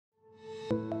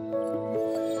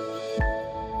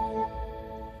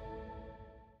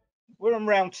We're on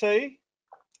round two.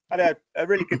 Had a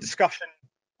really good discussion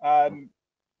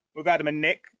with Adam and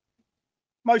Nick,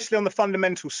 mostly on the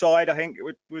fundamental side. I think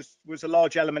it was a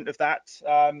large element of that.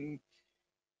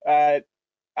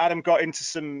 Adam got into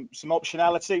some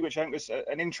optionality, which I think was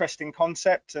an interesting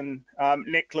concept, and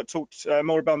Nick talked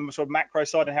more about the sort of macro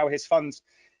side and how his fund's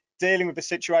dealing with the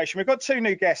situation. We've got two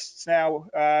new guests now.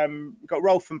 We've got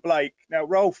Rolf and Blake. Now,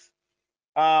 Rolf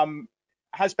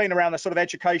has been around the sort of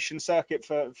education circuit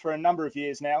for a number of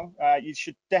years now. You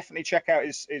should definitely check out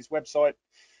his website,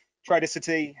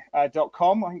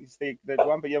 tradercity.com. I think it's the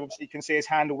one, but you obviously can see his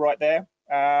handle right there.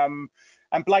 And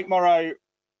Blake Morrow,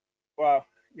 well,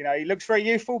 you know, he looks very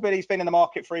youthful, but he's been in the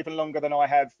market for even longer than I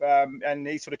have, and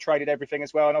he sort of traded everything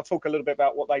as well. And I'll talk a little bit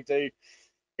about what they do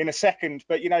in a second.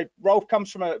 But you know, Rolf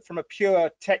comes from a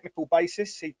pure technical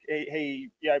basis. He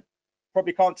you know,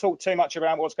 probably can't talk too much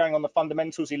about what's going on the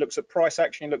fundamentals. He looks at price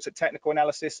action, he looks at technical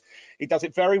analysis. He does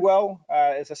it very well.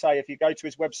 As I say, if you go to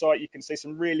his website, you can see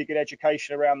some really good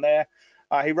education around there.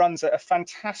 He runs a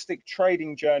fantastic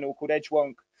trading journal called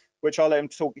Edgewonk, which I'll let him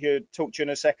talk to you in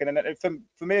a second. And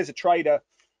for me as a trader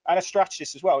and a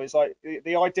strategist as well, is like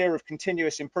the idea of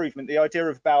continuous improvement, the idea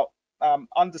of about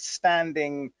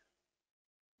understanding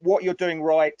what you're doing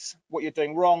right, what you're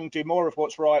doing wrong, do more of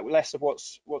what's right, less of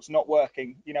what's not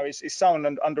working, you know, is so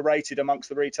underrated amongst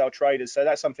the retail traders. So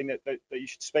that's something that you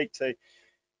should speak to.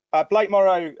 Blake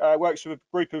Morrow works with a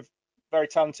group of very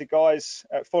talented guys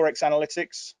at Forex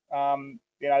Analytics.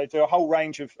 You know, they do a whole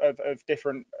range of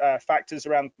different factors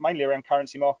mainly around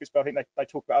currency markets, but I think they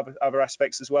talk about other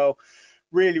aspects as well.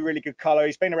 Really good color.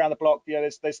 He's been around the block. You know,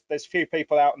 there's few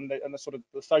people out in the sort of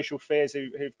the social spheres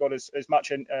who've got as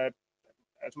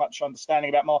much understanding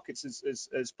about markets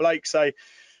as Blake. So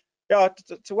yeah,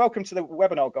 to welcome to the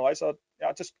webinar, guys. I'll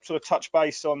just sort of touch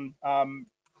base on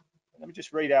let me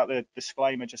just read out the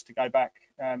disclaimer just to go back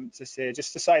to say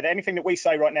that anything that we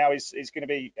say right now is going to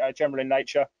be general in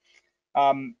nature.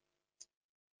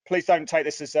 Please don't take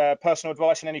this as personal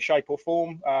advice in any shape or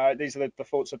form. These are the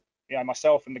thoughts of, you know,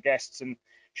 myself and the guests, and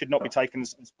should not be taken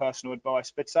as personal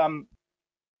advice. But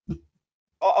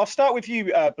I'll start with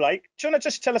you, Blake. Do you want to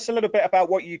just tell us a little bit about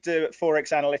what you do at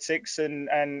Forex Analytics and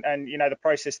you know, the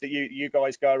process that you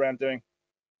guys go around doing?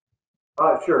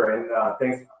 Sure, and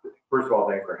thanks. First of all,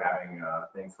 thanks for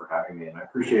having me, and I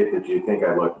appreciate that you think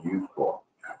I look youthful.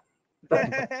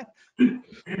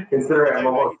 Considering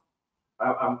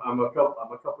I'm a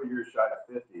couple years shy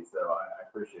of 50, so I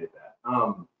appreciate that.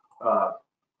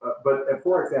 But at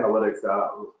Forex Analytics,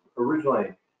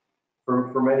 originally,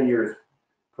 for many years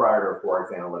prior to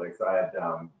Forex Analytics, I had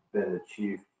been the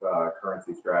chief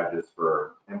currency strategist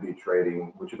for MB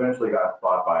Trading, which eventually got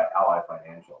bought by Ally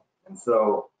Financial. And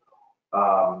so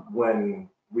when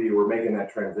we were making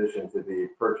that transition to be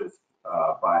purchased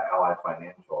by Ally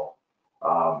Financial,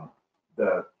 I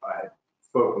had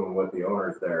spoken with the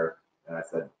owners there, and I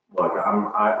said, look,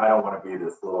 I don't want to be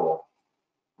this little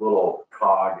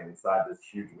cog inside this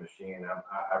huge machine.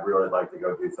 I really like to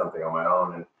go do something on my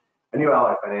own. And I knew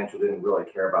Ally Financial didn't really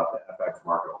care about the FX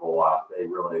market a whole lot. They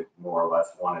really more or less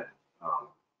wanted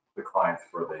the clients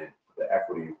for the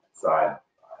equity side.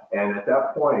 And at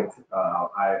that point,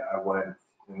 I went,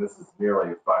 and this is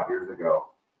nearly 5 years ago,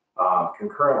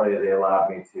 concurrently, they allowed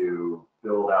me to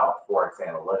build out Forex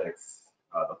Analytics,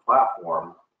 the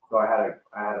platform. So I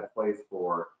had a place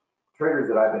for traders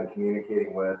that I've been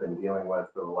communicating with and dealing with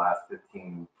for the last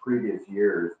 15 previous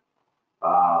years,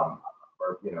 or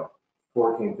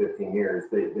 14, 15 years,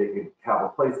 they could have a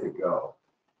place to go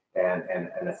and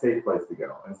a safe place to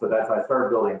go. And so that's how I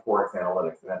started building Forex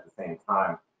Analytics. And at the same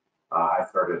time, I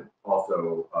started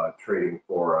also trading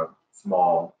for a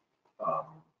small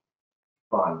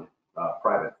fund,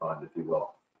 private fund, if you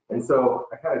will. And so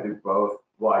I kind of do both.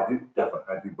 Well, I do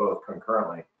both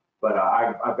concurrently. But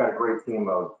I've got a great team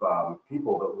of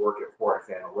people that work at Forex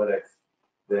Analytics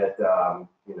that,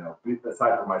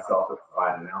 aside from myself that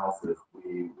provide analysis,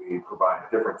 we provide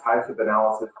different types of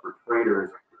analysis for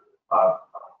traders,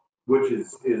 which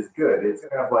is good. It's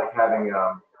kind of like having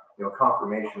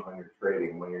confirmation when you're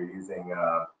trading, when you're using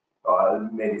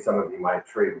maybe some of you might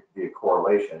trade via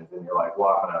correlations, and you're like,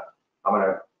 well, I'm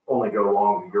gonna only go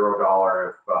long the euro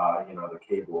dollar if the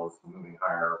cable is moving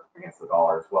higher against the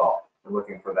dollar as well. And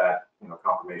looking for that,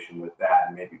 confirmation with that,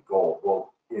 and maybe gold.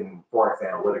 Well, in Forex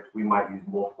Analytics, we might use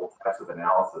multiple types of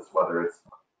analysis, whether it's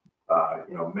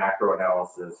macro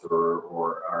analysis,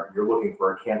 or you're looking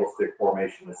for a candlestick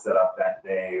formation to set up that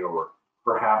day, or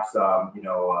perhaps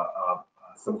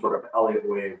some sort of Elliott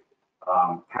wave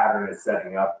pattern is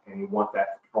setting up, and you want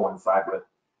that to coincide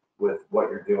with what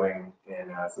you're doing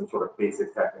in some sort of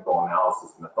basic technical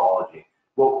analysis methodology.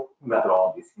 Well,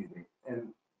 methodology, excuse me. And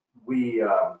we,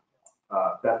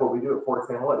 that's what we do at Forex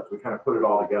Analytics. We kind of put it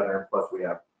all together, and plus we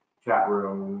have a chat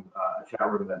room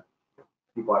that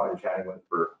people I've been chatting with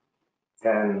for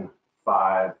 10,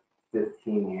 5,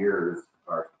 15 years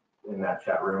are in that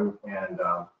chat room, and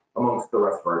amongst the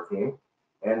rest of our team.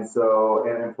 And so,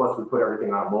 and plus we put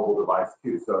everything on a mobile device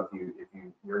too. So if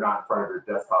you're not in front of your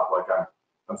desktop, like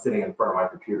I'm sitting in front of my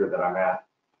computer that I'm at,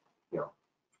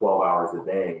 12 hours a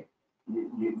day,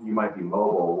 you might be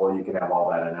mobile. Well, you can have all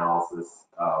that analysis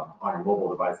on your mobile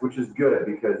device, which is good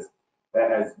because,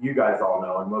 as you guys all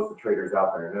know, and most of the traders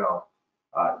out there know,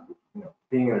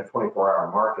 being in a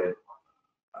 24-hour market,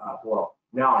 well,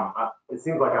 now it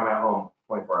seems like I'm at home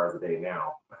 24 hours a day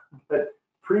now. But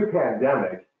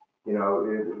pre-pandemic,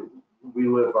 we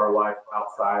live our life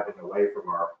outside and away from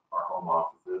our home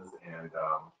offices, and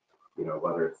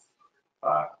whether it's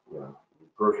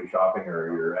grocery shopping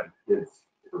or you're at kids,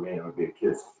 for me it would be a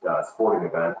kids sporting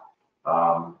event.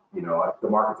 The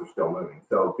markets are still moving.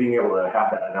 So being able to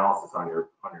have that analysis on your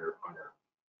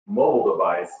mobile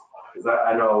device, because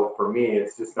I know for me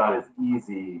it's just not as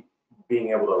easy being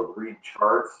able to read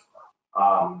charts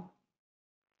on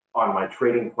my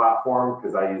trading platform,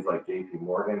 because I use like JP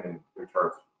Morgan, and their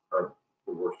charts are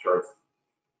the worst charts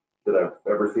that I've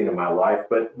ever seen in my life.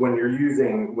 But when you're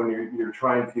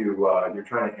trying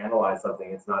to analyze something,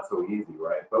 it's not so easy,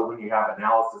 right? But when you have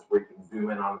analysis where you can zoom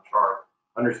in on a chart,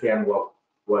 understand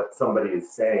what somebody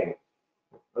is saying,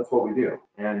 that's what we do.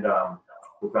 And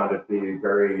we found it to be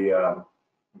very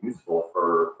useful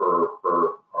for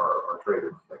our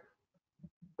traders.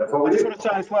 That's what we do. I just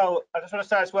want to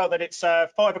say as well that it's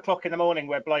 5 o'clock in the morning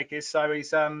where Blake is, so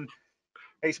he's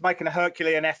making a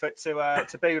Herculean effort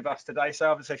to be with us today.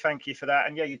 So obviously, thank you for that.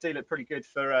 And yeah, you do look pretty good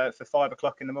for 5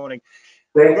 o'clock in the morning.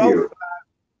 Thank you.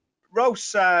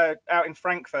 Rolf's out in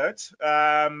Frankfurt,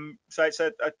 so it's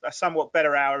a somewhat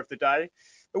better hour of the day.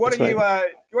 But why don't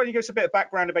you give us a bit of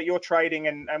background about your trading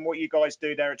and what you guys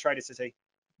do there at Trader City?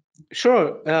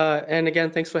 Sure. And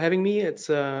again, thanks for having me.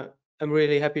 I'm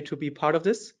really happy to be part of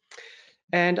this.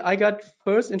 And I got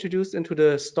first introduced into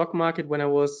the stock market when I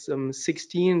was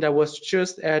 16. That was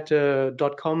just at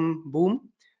 .com boom.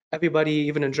 Everybody,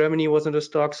 even in Germany, was into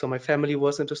stocks. So my family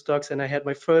was into stocks, and I had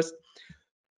my first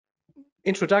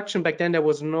introduction. Back then, there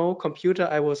was no computer.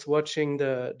 I was watching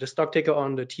the stock ticker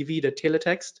on the TV, the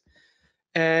teletext.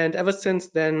 And ever since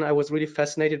then, I was really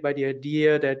fascinated by the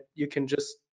idea that you can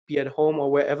just be at home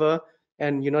or wherever,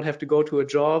 and you not have to go to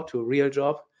a real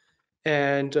job,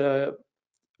 and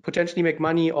potentially make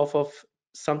money off of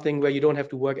something where you don't have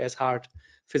to work as hard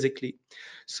physically.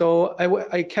 So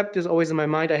I kept this always in my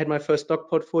mind. I had my first stock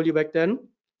portfolio back then.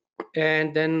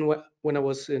 And then when I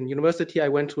was in university, I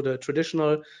went to the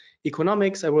traditional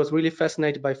economics. I was really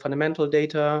fascinated by fundamental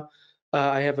data.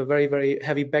 I have a very, very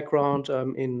heavy background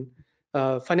in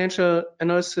financial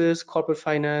analysis, corporate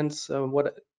finance,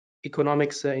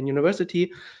 economics in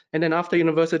university. And then after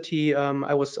university,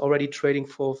 I was already trading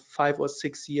for 5 or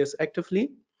 6 years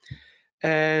actively.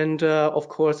 And of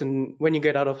course, when you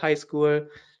get out of high school,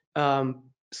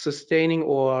 sustaining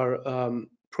or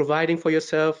providing for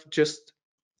yourself just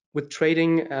with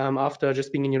trading after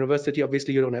just being in university,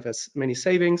 obviously you don't have as many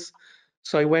savings.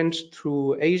 So I went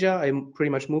to Asia. I pretty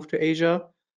much moved to Asia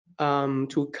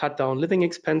to cut down living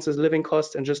expenses, living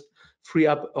costs, and just free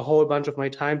up a whole bunch of my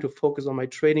time to focus on my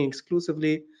trading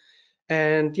exclusively.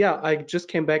 And yeah, I just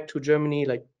came back to Germany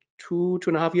like two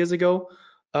and a half years ago.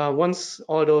 Once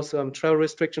all those travel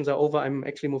restrictions are over, I'm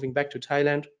actually moving back to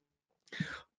Thailand.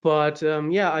 But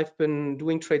yeah, I've been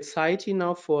doing Trade Society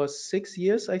now for 6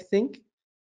 years, I think,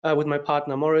 with my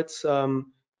partner Moritz.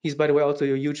 He's, by the way, also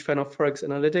a huge fan of Forex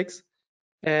Analytics.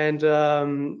 And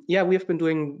yeah, we have been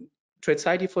doing Trade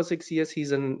Society for 6 years.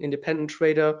 He's an independent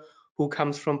trader who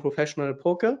comes from professional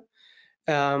poker.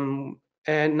 And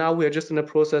now we are just in the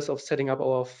process of setting up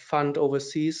our fund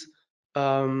overseas,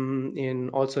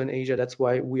 also in Asia. That's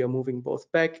why we are moving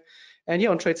both back. And yeah,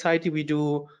 on Trade Society we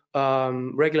do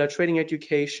regular trading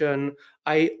education.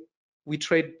 We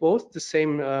trade both the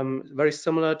same, very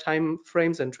similar time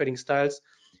frames and trading styles.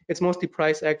 It's mostly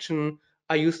price action.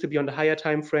 I used to be on the higher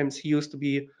time frames. He used to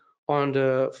be on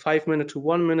the 5 minute to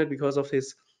 1 minute because of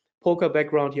his poker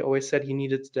background. He always said he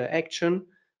needed the action.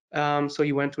 So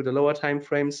he went to the lower time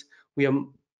frames. We are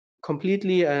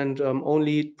completely and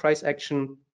only price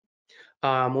action,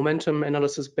 momentum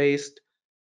analysis based.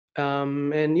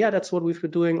 And yeah, that's what we've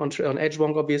been doing on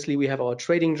Edgewonk. Obviously, we have our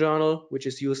trading journal, which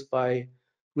is used by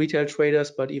retail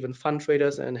traders, but even fund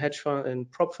traders and hedge fund and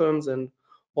prop firms and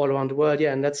all around the world.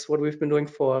 Yeah, and that's what we've been doing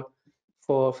for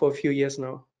a few years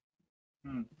now.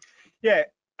 Yeah,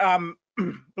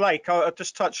 Blake, I'll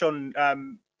just touch on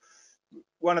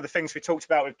one of the things we talked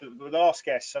about with the last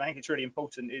guest, and I think it's really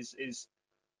important, is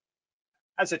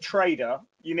as a trader,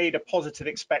 you need a positive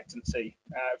expectancy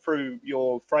through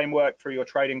your framework, through your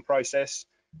trading process.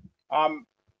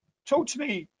 Talk to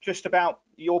me just about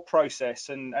your process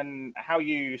and how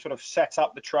you sort of set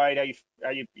up the trade,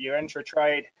 how you enter a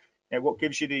trade, what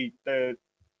gives you the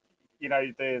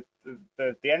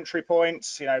entry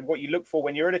points, what you look for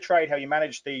when you're in a trade, how you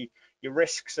manage your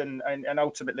risks, and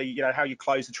ultimately, how you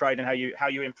close the trade and how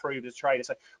you improve as a trader.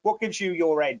 So what gives you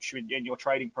your edge in your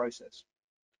trading process?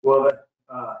 Well,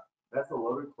 that's a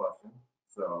loaded question.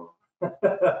 So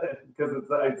because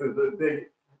it's a big,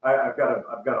 I've got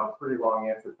a pretty long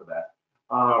answer for that.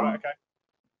 Right, okay.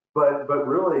 But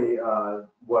really,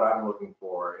 what I'm looking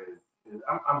for is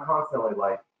I'm constantly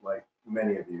like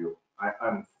many of you,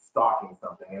 I'm stalking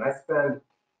something, and I spend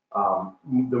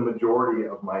the majority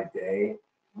of my day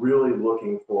really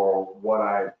looking for what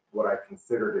I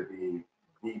consider to be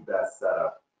the best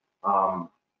setup.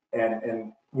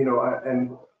 And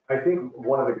I think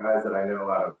one of the guys that I know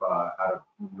out of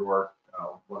New York,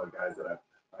 one of the guys that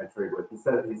I trade with, he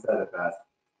said it best.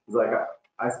 He's like,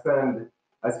 I spend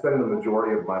the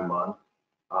majority of my month,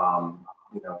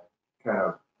 kind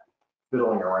of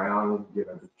fiddling around,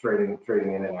 just trading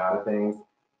in and out of things.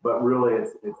 But really,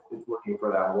 it's looking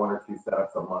for that one or two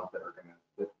setups a month that are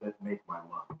that make my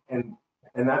month. And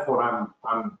that's what I'm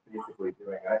basically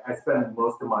doing. I spend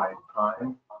most of my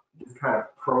time just kind of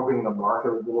probing the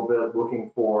market a little bit, looking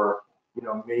for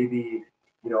maybe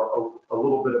a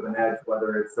little bit of an edge,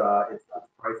 whether it's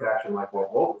price action like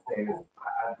what Rolf was saying.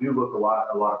 I do look a lot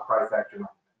of price action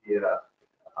via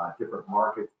different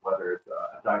markets, whether it's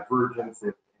a divergence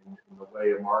in the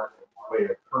way a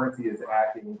currency is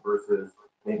acting versus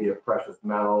maybe a precious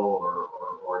metal or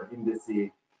an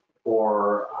indice,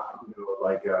 or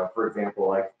for example,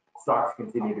 like stocks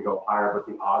continue to go higher, but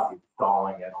the Aussie is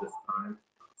stalling at this time.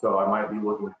 So I might be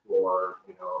looking for,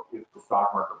 if the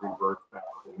stock market reverts back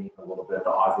to the mean a little bit,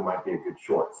 the Aussie might be a good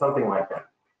short, something like that,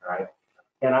 right?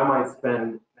 And I might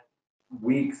spend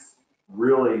weeks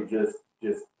really just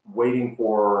waiting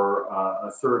for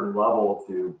a certain level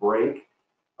to break,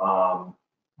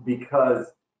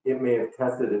 because it may have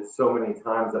tested it so many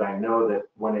times that I know that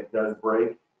when it does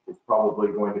break, it's probably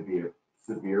going to be a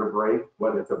severe break,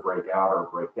 whether it's a breakout or a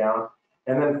breakdown.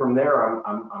 And then from there,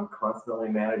 I'm constantly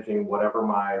managing whatever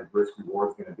my risk reward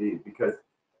is going to be, because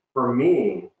for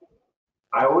me,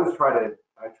 I always try to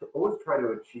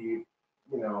achieve,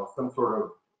 some sort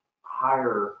of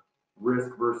higher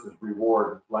risk versus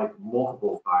reward, like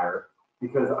multiples higher,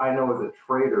 because I know as a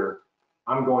trader,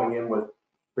 I'm going in with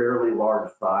fairly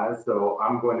large size. So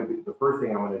the first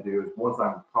thing I'm going to do is, once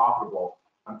I'm profitable,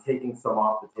 I'm taking some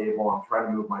off the table. I'm trying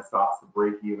to move my stops to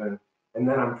break even. And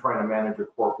then I'm trying to manage a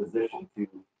core position to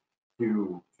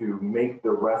make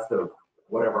the rest of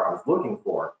whatever I was looking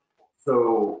for.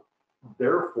 So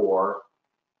therefore,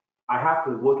 I have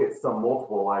to look at some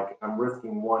multiple, like I'm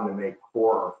risking 1 to make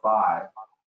 4 or 5.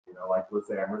 Like let's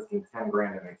say I'm risking 10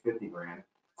 grand to make 50 grand,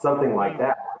 something like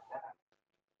that.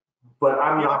 But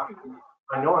I know I'm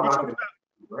not going to make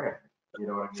 50 grand. You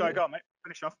know what I mean? Sorry, go on, mate.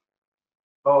 Finish off.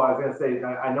 Oh, I was going to say,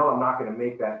 I know I'm not going to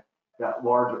make that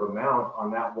large of amount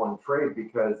on that one trade,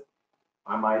 because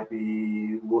I might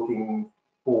be looking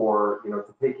for, to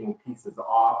taking pieces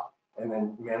off and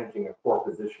then managing a core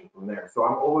position from there. So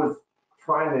I'm always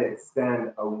trying to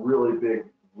extend a really big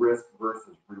risk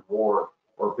versus reward,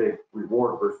 or big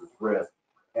reward versus risk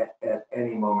at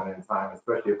any moment in time,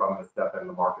 especially if I'm going to step in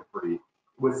the market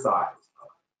with size.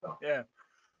 So. Yeah.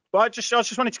 Well, I just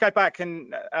wanted to go back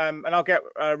and I'll get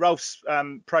Rolf's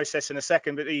process in a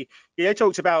second, but he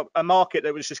talked about a market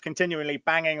that was just continually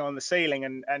banging on the ceiling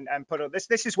and put on this.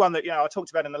 This is one that I talked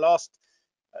about in the last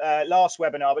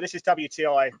webinar, but this is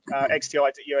WTI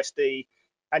XTI to USD,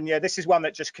 and this is one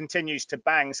that just continues to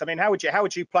bang. So I mean, how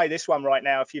would you play this one right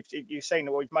now if you've seen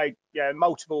that we've made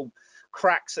multiple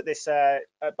cracks at this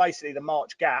basically the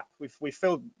March gap. We've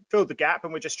filled the gap,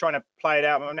 and we're just trying to play it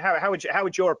out. I mean, how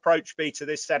would your approach be to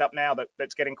this setup now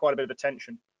that's getting quite a bit of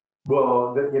attention?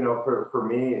 Well, for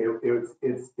me,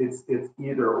 it's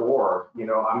either or.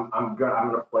 I'm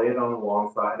gonna play it on the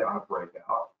long side on a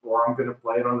breakout, or I'm gonna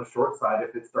play it on the short side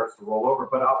if it starts to roll over.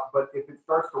 But if it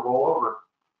starts to roll over,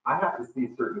 I have to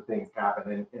see certain things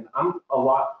happen, and I'm a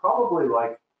lot probably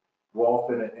like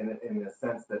Rolf in the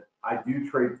sense that I do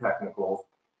trade technicals,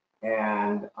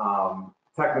 and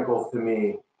technicals to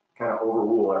me kind of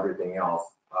overrule everything else.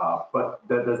 But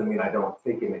that doesn't mean I don't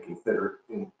take into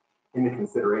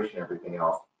consideration everything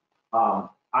else.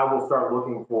 I will start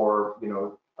looking for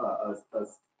a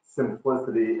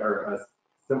or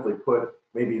simply put,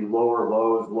 maybe lower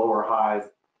lows, lower highs,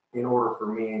 in order for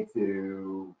me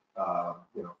to,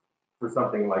 for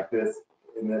something like this,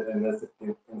 in this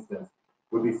instance,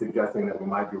 would be suggesting that we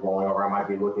might be rolling over. I might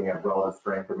be looking at relative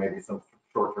strength or maybe some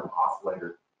short-term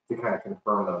oscillator to kind of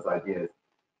confirm those ideas.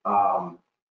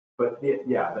 But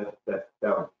yeah, that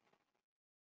would.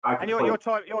 And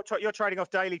you're trading off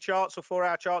daily charts or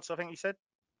 4-hour charts, I think you said.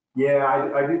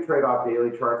 Yeah, I do trade off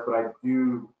daily charts, but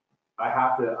I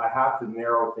have to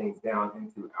narrow things down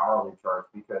into hourly charts,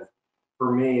 because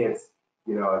for me it's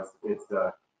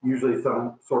usually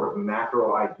some sort of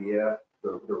macro idea,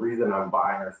 the reason I'm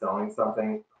buying or selling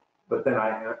something, but then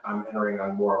I'm entering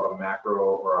on more of a macro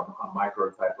or a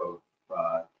micro type of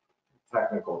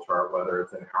technical chart, whether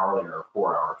it's an hourly or a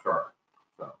 4-hour chart.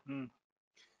 So.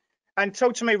 And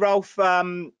talk to me, Rolf,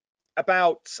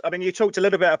 about, I mean, you talked a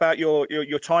little bit about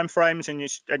your time frames and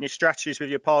your strategies with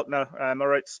your partner,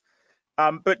 Moritz.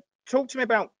 But talk to me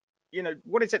about,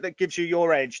 what is it that gives you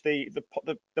your edge, the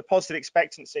positive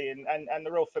expectancy and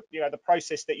the real, the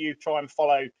process that you try and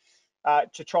follow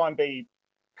to try and be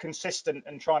consistent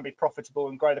and try and be profitable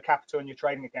and grow the capital in your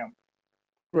trading account.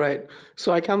 Right.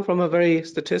 So I come from a very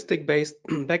statistic-based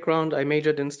background. I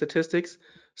majored in statistics.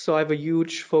 So I have a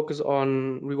huge focus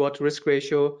on reward to risk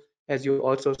ratio, as you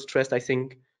also stressed, I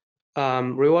think.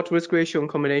 Reward to risk ratio in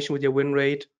combination with your win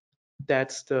rate,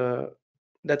 that's the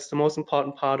most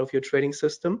important part of your trading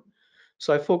system.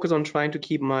 So I focus on trying to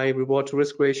keep my reward to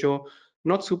risk ratio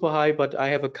not super high, but I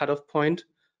have a cutoff point,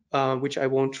 which I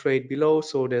won't trade below.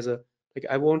 So there's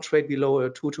I won't trade below a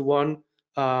 2-to-1.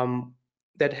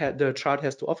 The chart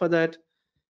has to offer that,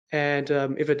 and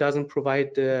if it doesn't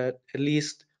provide that, at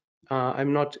least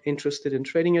I'm not interested in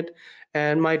trading it.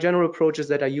 And my general approach is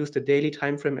that I use the daily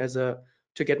time frame to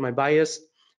get my bias,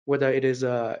 whether it is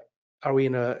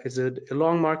is it a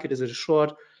long market, is it a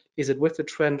short, is it with the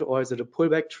trend, or is it a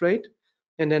pullback trade?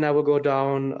 And then I will go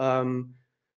down,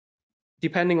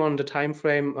 depending on the time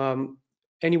frame,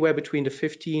 anywhere between the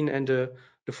 15 and the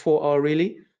 4-hour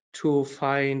really, to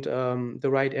find the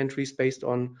right entries based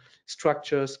on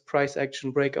structures, price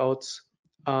action, breakouts.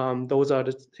 Those are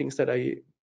the things that I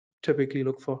typically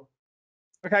look for.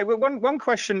 Okay, well, one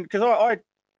question, because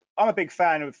I'm a big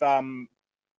fan of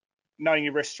knowing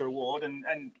your risk to reward, and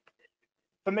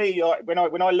for me, when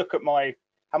I look at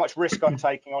how much risk I'm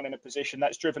taking on in a position,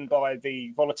 that's driven by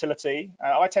the volatility.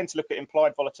 I tend to look at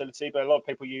implied volatility, but a lot of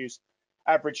people use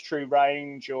average true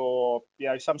range or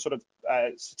some sort of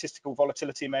statistical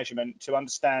volatility measurement to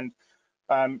understand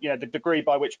the degree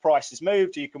by which price has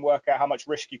moved. You can work out how much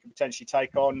risk you can potentially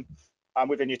take on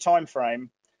within your time frame.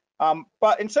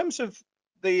 But in terms of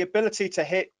the ability to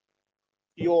hit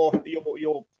your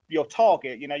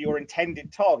target, your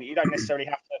intended target, you don't necessarily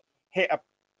have to hit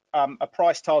a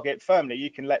price target firmly.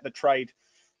 You can let the trade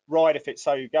ride if it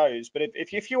so goes. But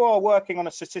if you are working on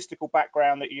a statistical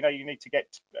background that you need to get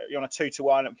on a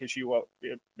 2-to-1, it gives you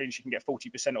it means you can get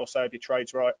 40% or so of your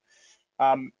trades right.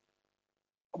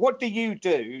 What do you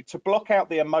do to block out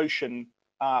the emotion?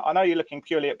 I know you're looking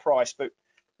purely at price, but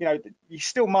you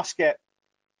still must get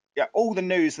all the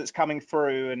news that's coming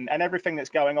through and everything that's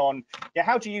going on.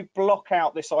 How do you block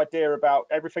out this idea about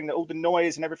all the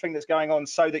noise and everything that's going on,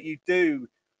 so that you do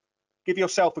give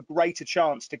yourself a greater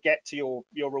chance to get to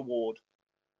your reward?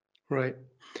 Right.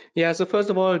 Yeah. So first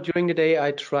of all, during the day,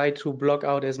 I try to block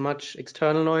out as much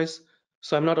external noise.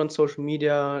 So I'm not on social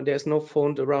media. There's no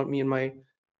phone around me in my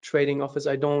trading office.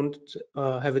 I don't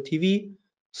have a TV.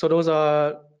 So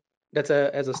that's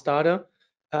as a starter.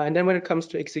 And then when it comes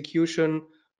to execution,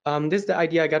 this is the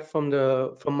idea I got from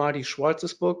Marty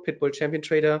Schwartz's book, Pitbull Champion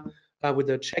Trader, with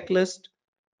a checklist.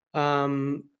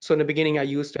 So in the beginning, I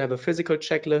used to have a physical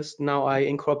checklist. Now I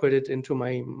incorporate it into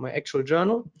my actual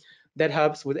journal. That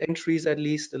helps with entries, at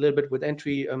least a little bit with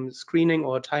entry screening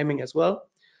or timing as well.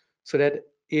 So that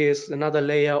is another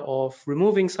layer of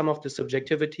removing some of the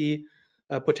subjectivity,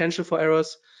 potential for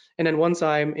errors. And then once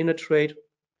I'm in a trade,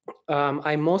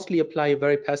 I mostly apply a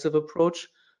very passive approach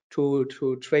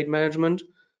to trade management.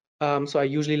 So I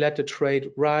usually let the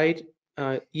trade ride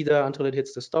either until it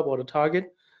hits the stop or the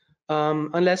target,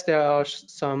 unless there are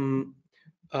some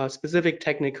specific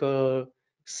technical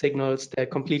signals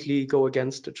that completely go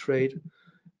against the trade.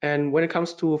 And when it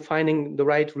comes to finding the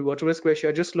right reward to risk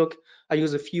ratio, I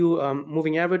use a few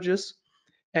moving averages,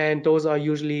 and those are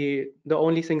usually the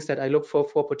only things that I look for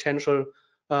potential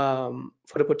for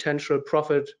the potential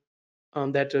profit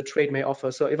that the trade may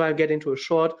offer. So if I get into a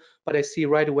short, but I see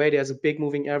right away there's a big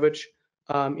moving average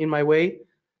in my way,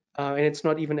 and it's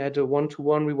not even at a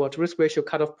 1-to-1 reward to risk ratio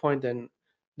cutoff point, then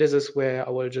this is where I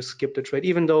will just skip the trade,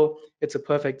 even though it's a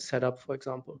perfect setup, for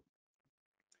example.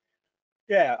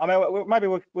 Yeah, I mean, maybe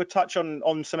we'll touch on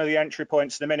some of the entry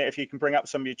points in a minute. If you can bring up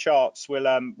some of your charts,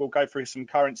 we'll go through some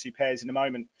currency pairs in a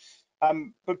moment.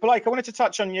 But Blake, I wanted to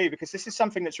touch on you because this is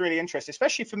something that's really interesting,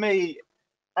 especially for me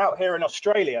out here in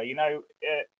Australia. You know,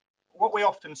 what we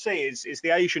often see is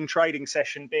the Asian trading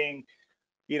session being,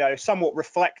 you know, somewhat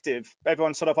reflective.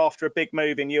 Everyone's sort of after a big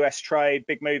move in US trade,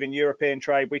 big move in European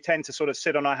trade. We tend to sort of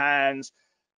sit on our hands,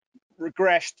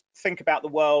 regress, think about the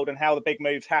world and how the big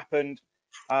moves happened.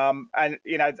 And,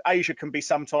 you know, Asia can be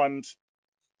sometimes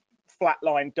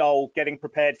flatline, dull, getting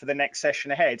prepared for the next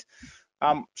session ahead.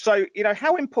 So, you know,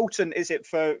 how important is it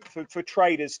for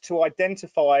traders to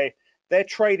identify their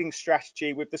trading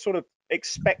strategy with the sort of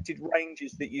expected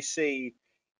ranges that you see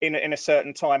in a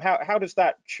certain time? How does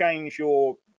that change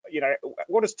your, you know,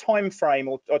 what does time frame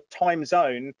or time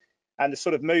zone and the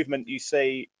sort of movement you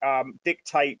see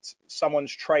dictate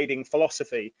someone's trading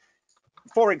philosophy?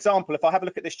 For example, if I have a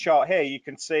look at this chart here, you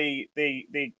can see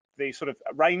the sort of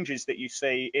ranges that you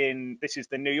see in, this is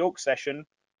the New York session,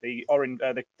 the orange,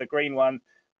 the green one.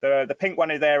 The pink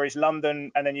one there is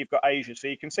London, and then you've got Asia. So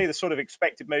you can see the sort of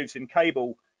expected moves in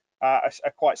cable are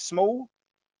quite small,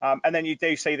 and then you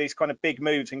do see these kind of big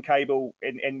moves in cable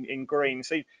in green.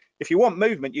 So if you want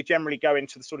movement, you generally go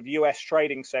into the sort of US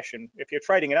trading session. If you're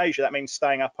trading in Asia, that means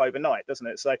staying up overnight, doesn't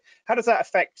it? So how does that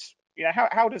affect, you know,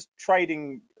 how does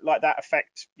trading like that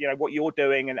affect, you know, what you're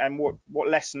doing and what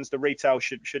lessons the retail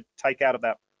should take out of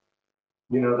that?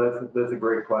 You know, that's a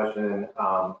great question.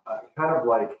 Kind of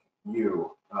like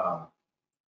you,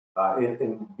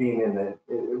 in being in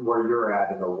where you're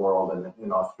at in the world and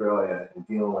in Australia and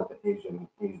dealing with the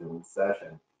Asian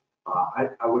session,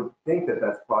 I would think that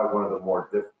that's probably one of the more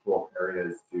difficult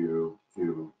areas to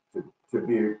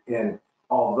be in.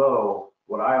 Although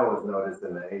what I always notice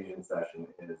in the Asian session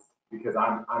is, because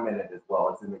I'm in it as well,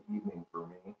 it's in the evening for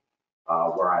me,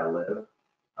 where I live.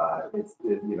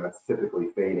 You know, it's typically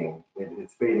fading.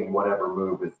 It's fading whatever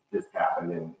move has just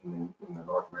happened in the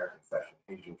North American session.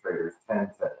 Asian traders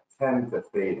tend to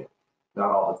fade it, not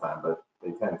all the time, but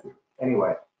they tend to.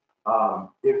 Anyway,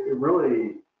 it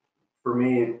really, for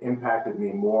me, it impacted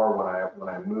me more when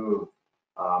I moved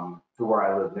to where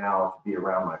I live now, to be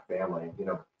around my family. You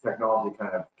know, technology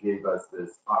kind of gave us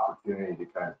this opportunity to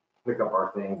kind of pick up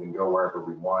our things and go wherever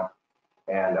we want.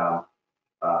 And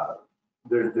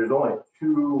there's only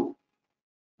two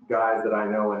guys that I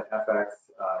know in FX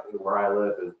where I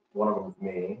live. Is one of them is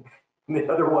me, and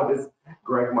the other one is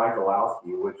Greg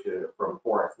Michalowski, which from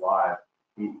Forex Live.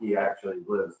 He actually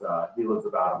lives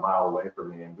about a mile away from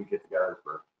me, and we get together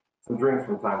for some drinks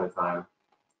from time to time.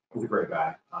 He's a great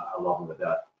guy. I love him to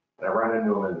death, and I run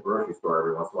into him in the grocery store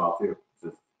every once in a while too. It's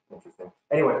just interesting.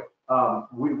 Anyway,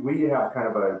 we have kind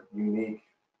of a unique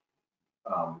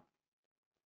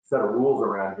set of rules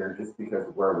around here just because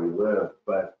of where we live.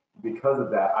 But because of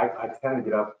that, I tend to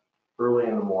get up early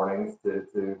in the mornings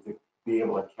to be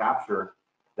able to capture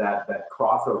that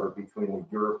crossover between the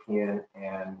European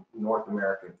and North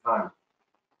American time.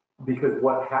 Because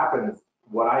what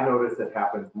I notice that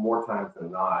happens more times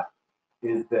than not,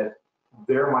 is that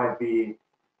there might be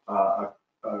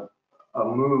a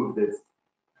move that's,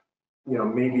 you know,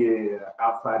 maybe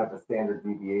outside of a standard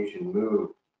deviation move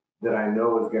that I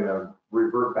know is going to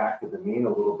revert back to the mean a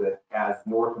little bit as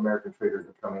North American traders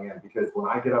are coming in. Because when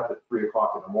I get up at 3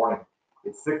 o'clock in the morning,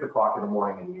 it's 6 o'clock in the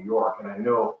morning in New York, and I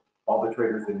know all the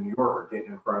traders in New York are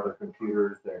getting in front of their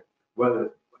computers. They're,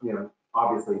 whether, you know,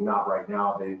 obviously not right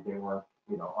now, they weren't,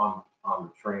 you know, on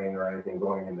the train or anything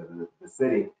going into the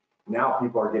city. Now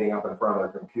people are getting up in front of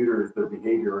their computers. Their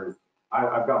behavior is,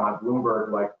 I've got my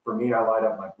Bloomberg, like for me, I light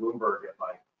up my Bloomberg at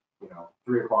like, you know,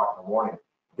 3 o'clock in the morning.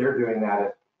 They're doing that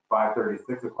at 5:30,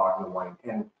 6 o'clock in the morning.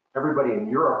 And everybody in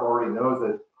Europe already knows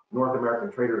that North American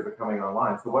traders are coming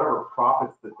online. So whatever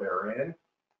profits that they're in,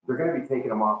 they're going to be taking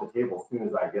them off the table as soon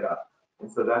as I get up. And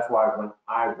so that's why when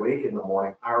I wake in the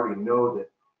morning, I already know that,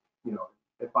 you know,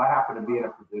 if I happen to be in a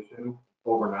position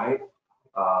overnight,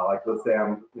 like let's say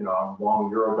I'm long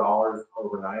euro dollars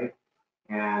overnight,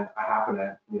 and I happen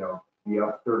to, you know, be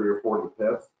up 30 or 40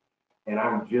 pips, and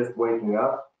I'm just waking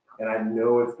up, and I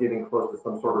know it's getting close to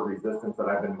some sort of resistance that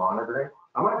I've been monitoring,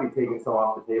 I might be taking some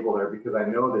off the table there because I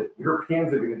know that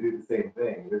Europeans are going to do the same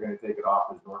thing. They're going to take it off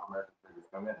as North American traders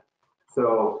come in.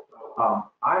 So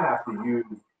I have to use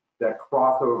that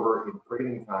crossover in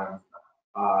trading times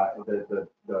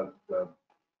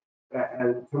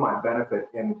to my benefit,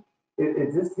 and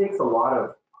it just takes a lot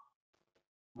of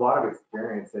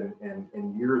experience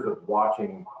and years of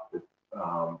watching the,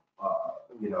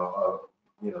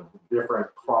 different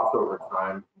crossover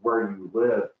times where you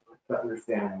live to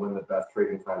understand when the best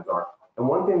trading times are. And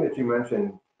one thing that you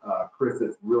mentioned, Chris,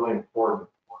 that's really important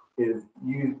is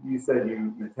you said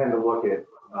you tend to look at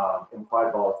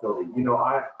implied volatility. You know,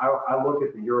 I look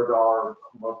at the Eurodollar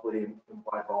monthly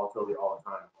implied volatility all the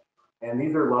time, and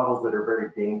these are levels that are very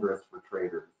dangerous for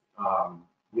traders.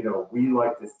 You know, we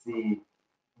like to see,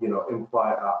 you know,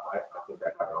 implied. I think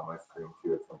I have it on my screen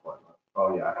too at some point.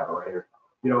 Oh yeah, I have it right here.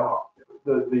 You know,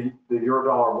 the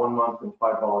Eurodollar 1 month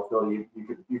implied volatility.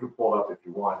 You could pull it up if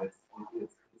you want. It's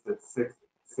at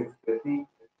 650.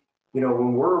 You know,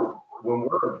 when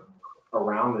we're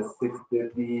around the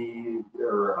 650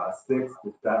 or 6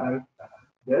 to 7,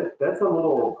 it's a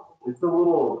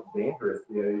little dangerous.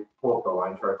 You pull up the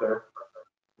line chart there.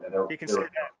 You can see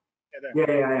that.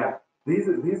 Yeah. These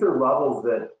are levels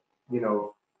that, you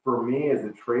know, for me as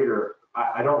a trader,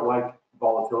 I don't like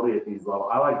volatility at these levels.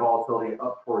 I like volatility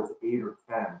up towards 8 or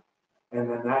 10, and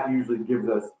then that usually gives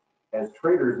us as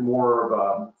traders more of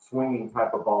a swinging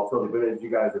type of volatility. But as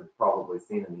you guys have probably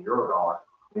seen in the Eurodollar,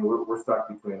 I mean, we're stuck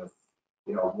between this,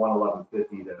 you know,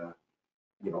 111.50 to,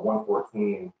 you know,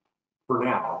 114 for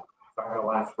now. It's not going to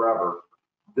last forever.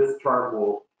 This chart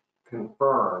will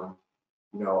confirm,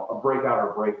 you know, a breakout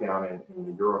or breakdown in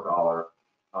the Eurodollar.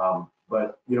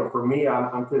 But, you know, for me,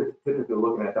 I'm typically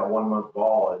looking at that 1 month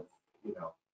vol as, you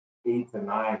know, 8 to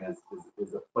 9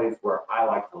 is a place where I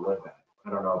like to live at. I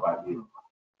don't know about you.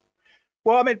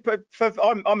 Well, I mean,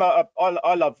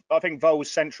 I think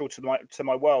vol's central to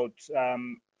my world.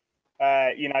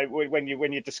 You know, when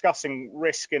you're discussing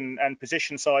risk and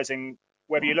position sizing,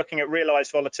 whether you're looking at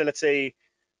realized volatility,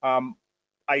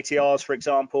 ATRs, for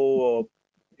example, or,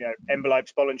 you know,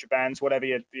 envelopes, Bollinger Bands, whatever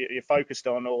you're focused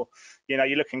on, or, you know,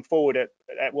 you're looking forward at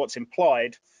what's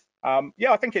implied.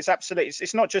 Yeah, I think it's absolutely.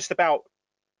 It's not just about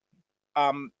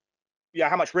yeah,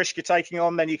 how much risk you're taking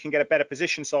on, then you can get a better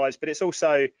position size, but it's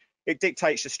also, it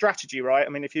dictates the strategy, right? I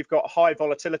mean, if you've got high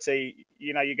volatility,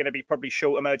 you know, you're going to be probably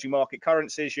short emerging market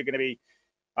currencies. You're going to be,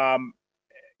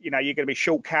 you know, you're going to be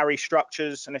short carry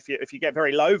structures, and if you get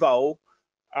very low vol,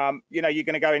 you know, you're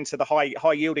going to go into the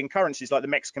high yielding currencies like the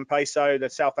Mexican peso, the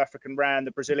South African rand,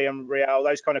 the Brazilian real,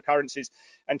 those kind of currencies,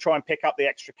 and try and pick up the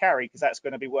extra carry, because that's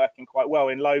going to be working quite well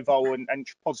in low vol and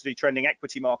positively trending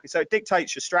equity markets. So it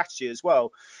dictates your strategy as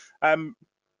well.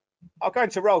 I'll go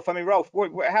into Rolf. I mean, Rolf,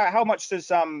 how much does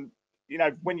you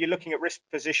know, when you're looking at risk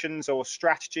positions or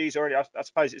strategies, or I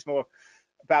suppose it's more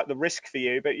about the risk for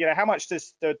you, but, you know, how much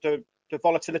does the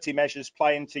volatility measures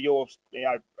play into your, you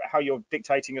know, how you're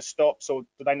dictating your stops, or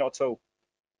do they not at all?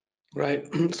 Right.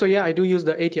 So yeah, I do use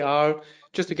the ATR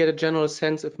just to get a general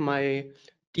sense if my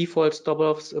default stop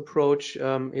loss approach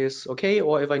is okay,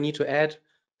 or if I need to add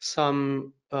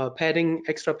some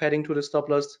extra padding to the stop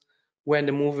loss when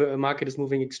the market is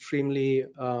moving extremely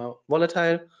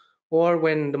volatile, or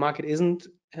when the market isn't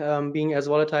being as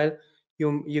volatile.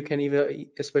 You can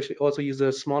especially also use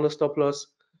a smaller stop loss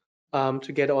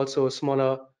to get also a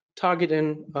smaller target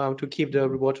in to keep the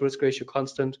reward to risk ratio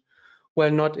constant,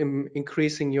 while not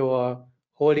increasing your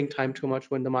holding time too much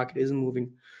when the market isn't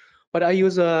moving. But I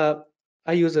use a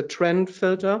trend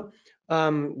filter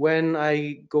when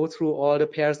I go through all the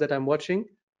pairs that I'm watching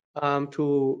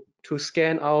to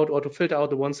scan out or to filter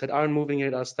out the ones that aren't moving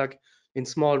and are stuck in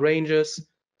small ranges.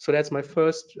 So that's my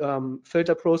first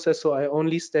filter process. So I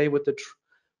only stay with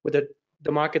the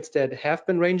markets that have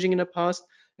been ranging in the past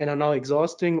and are now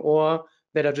exhausting, or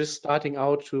that are just starting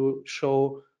out to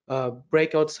show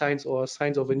breakout signs or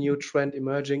signs of a new trend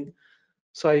emerging.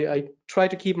 So I try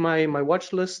to keep my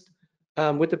watch list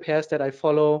with the pairs that I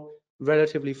follow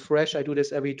relatively fresh. I do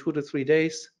this every 2 to 3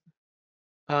 days.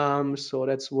 So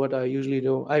that's what I usually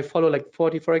do. I follow like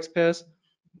 40 Forex pairs,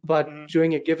 but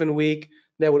during a given week,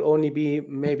 there will only be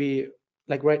maybe,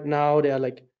 like right now, there are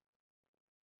like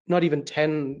not even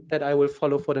 10 that I will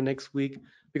follow for the next week,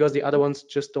 because the other ones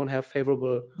just don't have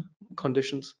favorable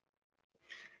conditions.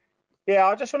 Yeah,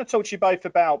 I just want to talk to you both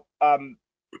about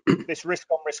this risk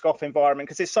on, risk off environment,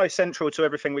 because it's so central to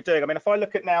everything we're doing. I mean, if I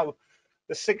look at now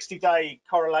the 60-day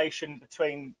correlation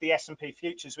between the S&P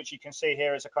futures, which you can see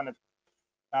here as a kind of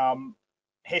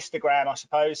histogram, I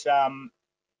suppose,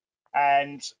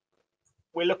 and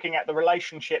we're looking at the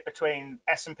relationship between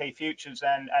S&P futures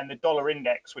and the dollar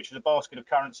index, which is a basket of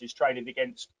currencies traded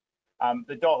against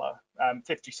the dollar,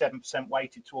 57%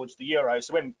 weighted towards the euro.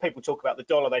 So when people talk about the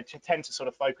dollar, they tend to sort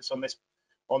of focus on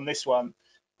this one.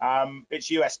 It's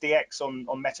USDX on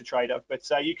MetaTrader, but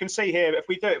you can see here, if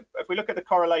we look at the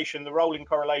correlation, the rolling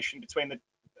correlation between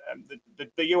the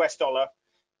US dollar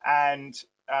and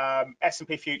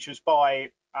S&P futures by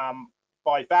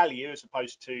value as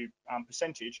opposed to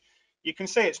percentage, you can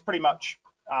see it's pretty much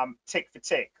tick for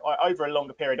tick over a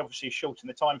longer period, obviously shorten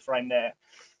the time frame there.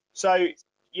 So,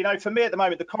 you know, for me at the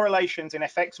moment, the correlations in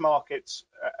FX markets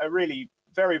are really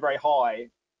very, very high.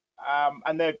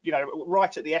 And they're, you know,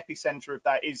 right at the epicenter of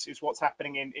that is what's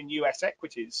happening in US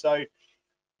equities. So,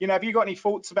 you know, have you got any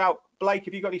thoughts about, Blake,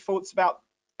 have you got any thoughts about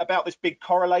this big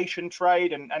correlation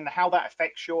trade and how that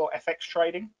affects your FX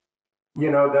trading?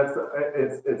 You know,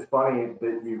 it's funny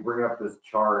that you bring up this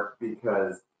chart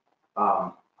because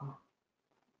the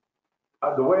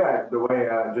way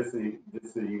just so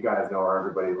you guys know, or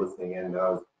everybody listening in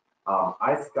knows,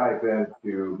 I Skype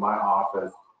into my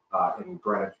office in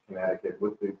Greenwich, Connecticut,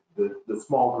 with the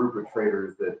small group of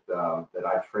traders that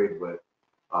I trade with,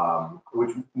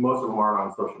 which most of them aren't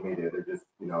on social media. They're just,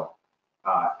 you know,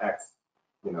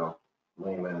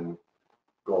 Lehman,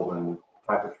 Goldman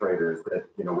type of traders that,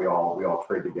 you know, we all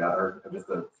trade together. Just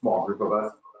a small group of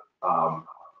us.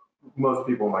 Most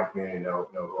people in my community know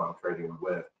who I'm trading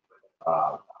with.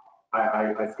 I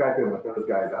Skype in with those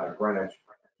guys out of Greenwich,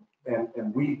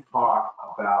 and we talk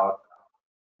about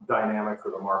dynamics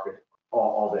of the market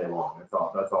all day long. That's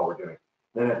all we're doing.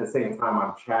 Then at the same time,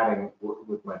 I'm chatting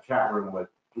with my chat room with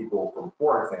people from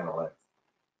Forex analytics.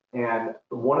 And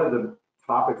one of the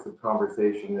topics of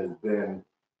conversation has been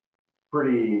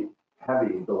pretty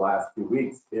heavy the last 2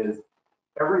 weeks is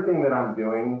everything that I'm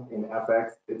doing in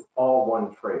FX, it's all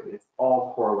one trade. It's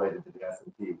all correlated to the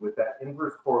S&P. With that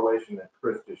inverse correlation that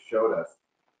Chris just showed us,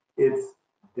 it's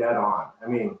dead on. I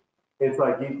mean, it's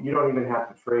like you don't even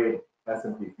have to trade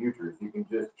S&P futures. You can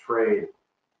just trade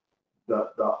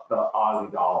the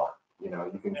Aussie dollar. You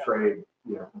know, you can trade,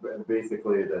 you know,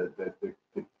 basically the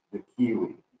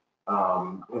Kiwi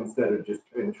instead of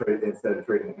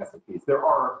trading S&Ps. There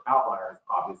are outliers,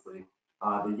 obviously.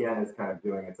 The yen is kind of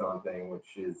doing its own thing,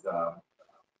 which is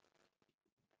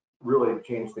really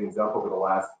changed things up over the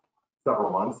last several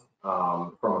months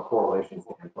from a correlation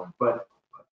standpoint. But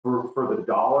for the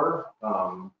dollar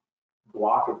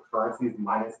block of currencies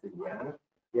minus the yen,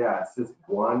 yeah, it's just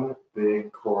one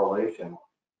big correlation,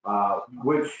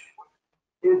 which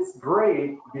it's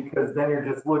great because then you're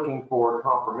just looking for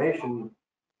confirmation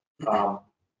of,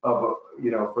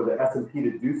 you know, for the S&P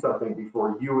to do something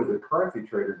before you as a currency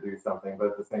trader do something. But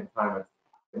at the same time,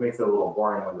 it makes it a little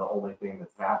boring when the only thing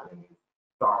that's happening is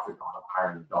stocks are going up higher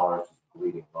and the dollar is just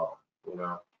bleeding low, you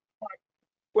know.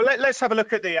 Well, let's have a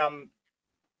look at the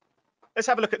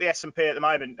S&P at the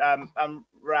moment.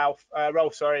 Rolf,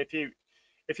 sorry,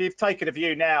 if you've taken a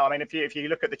view now, I mean, if you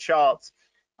look at the charts,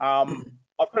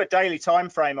 I've put a daily time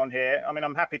frame on here. I mean,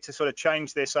 I'm happy to sort of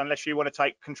change this unless you want to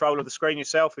take control of the screen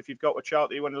yourself, if you've got a chart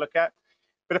that you want to look at.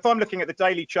 But if I'm looking at the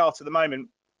daily chart at the moment,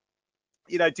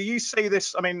 you know, do you see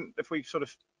this? I mean, if we sort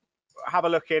of have a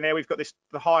look in here, we've got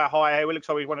the higher high here. It looks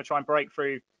like we want to try and break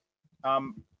through. Let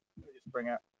me just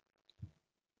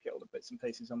get all the bits and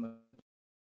pieces on the.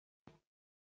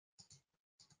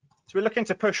 So we're looking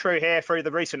to push through here through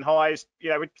the recent highs.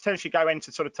 You know, we'd potentially go in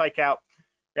to sort of take out,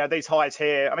 you know, these highs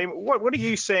here. I mean, what are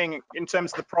you seeing in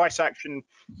terms of the price action,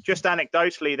 just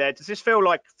anecdotally there? Does this feel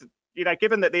like, you know,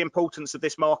 given that the importance of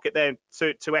this market there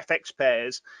to FX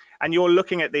pairs, and you're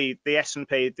looking at the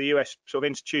S&P, the US sort of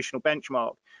institutional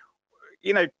benchmark,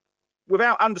 you know,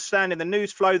 without understanding the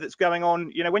news flow that's going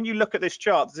on, you know, when you look at this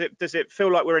chart, does it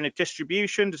feel like we're in a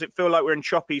distribution? Does it feel like we're in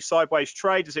choppy sideways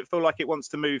trade? Does it feel like it wants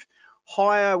to move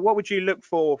higher? What would you look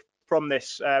for from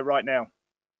this right now?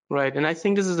 Right, and I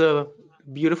think this is a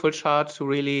beautiful chart to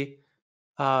really,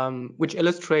 which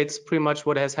illustrates pretty much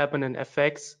what has happened in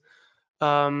FX.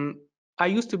 I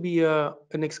used to be an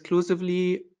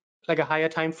exclusively like a higher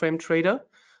time frame trader,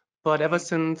 but ever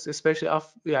since, especially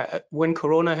after, when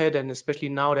Corona hit, and especially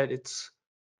now that it's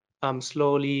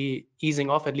slowly easing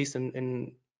off, at least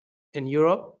in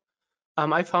Europe,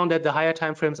 I found that the higher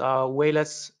time frames are way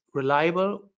less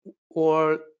reliable,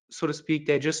 or so to speak,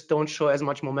 they just don't show as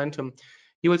much momentum.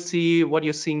 You will see what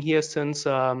you're seeing here since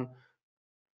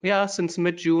since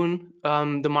mid-June,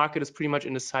 the market is pretty much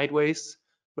in the sideways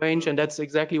range, and that's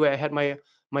exactly where I had my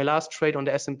last trade on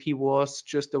the S&P was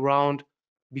just around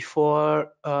before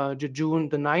the June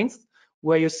the 9th,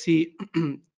 where you see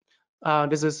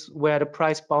this is where the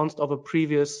price bounced off a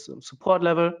previous support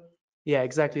level. Yeah,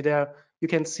 exactly there. You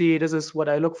can see this is what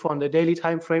I look for on the daily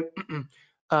time frame.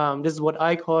 This is what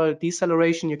I call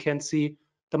deceleration. You can see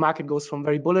the market goes from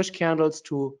very bullish candles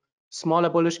to smaller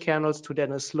bullish candles to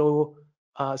then a slow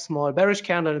small bearish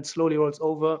candle, and it slowly rolls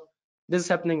over. This is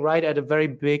happening right at a very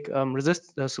big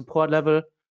support level,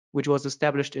 which was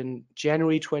established in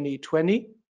January 2020.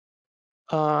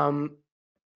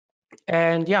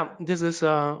 And yeah, this is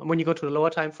when you go to the lower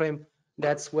time frame,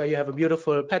 that's where you have a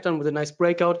beautiful pattern with a nice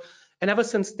breakout. And ever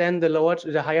since then,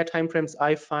 the higher time frames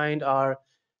I find are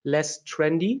less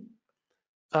trendy.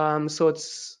 So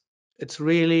it's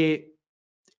really,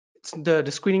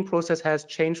 the screening process has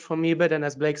changed for me a bit, and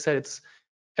as Blake said,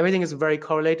 everything is very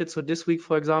correlated. So this week,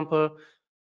 for example,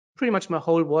 pretty much my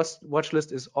whole watch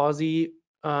list is Aussie.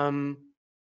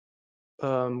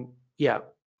 Yeah,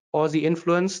 Aussie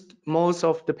influenced. Most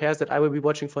of the pairs that I will be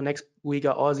watching for next week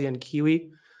are Aussie and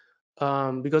Kiwi,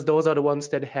 because those are the ones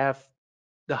that have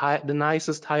the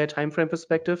nicest higher time frame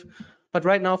perspective. But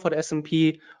right now for the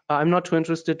S&P, I'm not too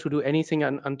interested to do anything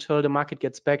until the market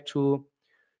gets back to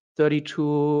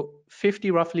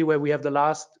 32.50 roughly, where we have the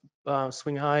last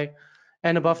swing high,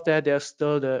 and above that there's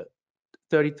still the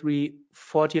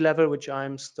 33.40 level, which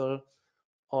I'm still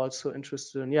also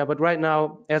interested in. Yeah, but right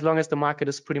now, as long as the market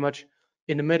is pretty much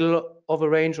in the middle of a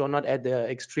range or not at the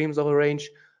extremes of a range,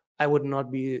 I would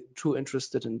not be too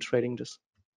interested in trading this.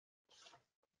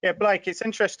 Yeah, Blake, it's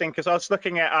interesting because I was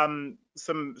looking at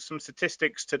some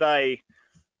statistics today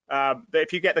that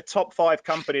if you get the top 5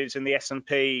 companies in the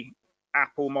S&P,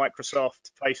 Apple,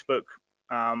 Microsoft, Facebook,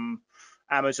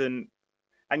 Amazon,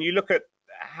 and you look at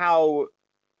how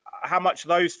much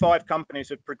those 5 companies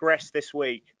have progressed this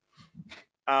week,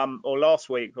 or last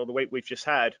week, or the week we've just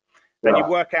had, and you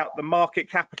work out the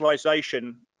market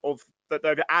capitalization of that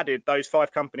they've added, those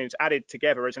 5 companies added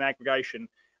together as an aggregation,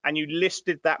 and you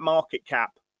listed that market cap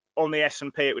on the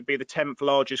S&P, it would be the 10th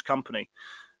largest company.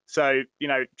 So, you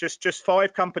know, just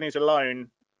 5 companies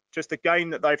alone, just the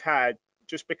gain that they've had,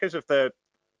 just because of the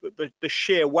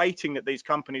sheer weighting that these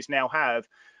companies now have.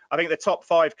 I think the top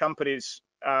 5 companies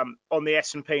on the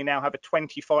S&P now have a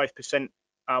 25%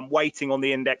 weighting on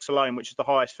the index alone, which is the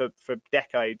highest for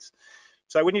decades.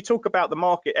 So when you talk about the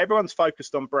market, everyone's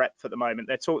focused on breadth at the moment.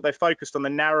 They're focused on the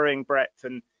narrowing breadth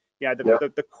and, you know,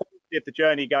 the quality of the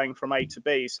journey going from A to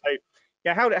B. So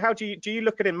yeah, how do you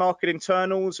look at it in market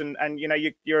internals, and you know,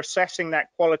 you're assessing that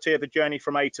quality of the journey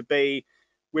from A to B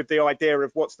with the idea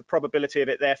of what's the probability of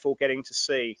it therefore getting to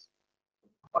C?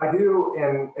 I do,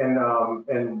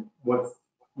 and what's,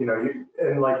 you know,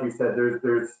 and like you said,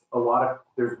 there's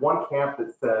one camp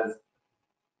that says,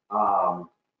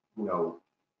 you know,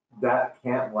 that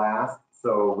can't last.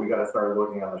 So we got to start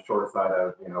looking on the short side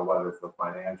of, you know, whether it's the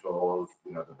financials,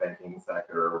 you know, the banking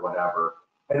sector or whatever.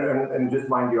 And just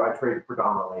mind you, I trade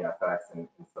predominantly FX and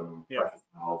some precious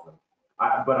metals,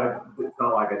 it's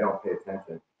not like I don't pay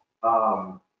attention.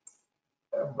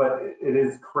 But it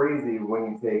is crazy when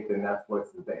you take the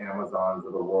Netflixes, the Amazons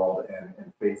of the world,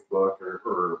 and Facebook,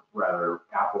 or rather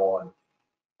Apple,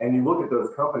 and you look at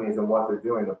those companies and what they're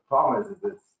doing. The problem is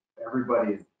it's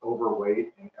everybody is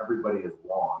overweight and everybody is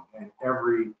long, and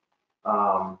every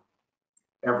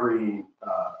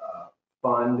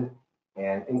fund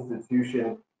and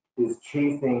institution is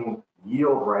chasing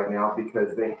yield right now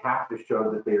because they have to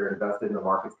show that they are invested in the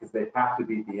markets, because they have to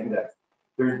beat the index.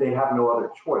 They have no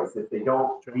other choice. If they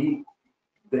don't beat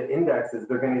the indexes,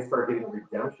 they're going to start getting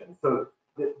redemption. So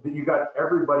you got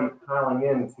everybody piling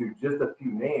into just a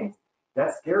few names.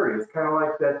 That's scary. It's kind of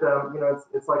like that, you know,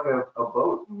 it's like a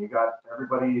boat, and you got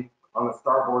everybody on the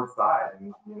starboard side,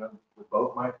 and you know, the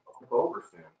boat might tip over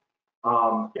soon.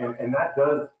 And that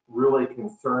does really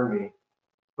concern me,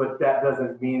 but that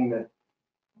doesn't mean that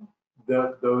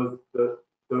those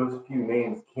few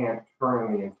names can't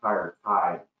turn the entire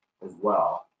tide as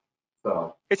well.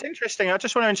 So it's interesting. I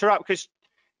just want to interrupt because,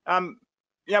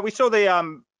 yeah, we saw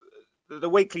the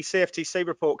weekly CFTC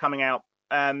report coming out,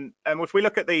 and if we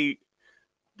look at the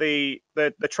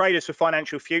Traders for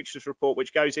Financial Futures report,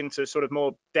 which goes into sort of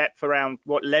more depth around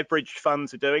what leveraged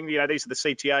funds are doing. You know, these are the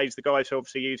CTAs, the guys who are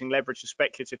obviously using leverage for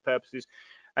speculative purposes,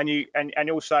 and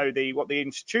also what the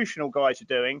institutional guys are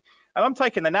doing. And I'm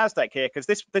taking the Nasdaq here because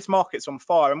this market's on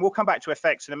fire, and we'll come back to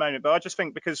FX in a moment. But I just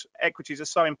think because equities are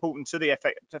so important to the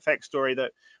FX story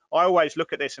that I always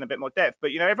look at this in a bit more depth.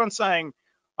 But you know, everyone's saying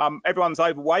everyone's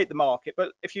overweight the market,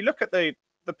 but if you look at the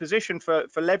position for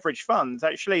leveraged funds,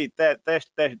 actually they're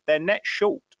net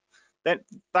short. They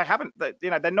haven't, you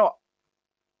know, they're not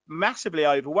massively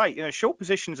overweight. You know, short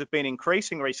positions have been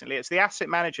increasing recently. It's the asset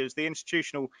managers, the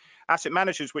institutional asset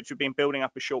managers, which have been building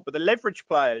up a short, but the leverage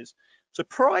players,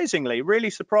 surprisingly, really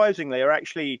surprisingly, are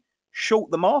actually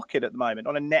short the market at the moment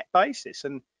on a net basis.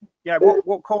 And you know,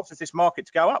 what causes this market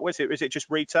to go up? Is it just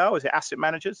retail? Is it asset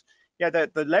managers? Yeah,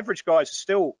 the leverage guys are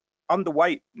still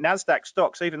underweight Nasdaq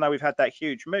stocks, even though we've had that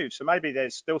huge move. So maybe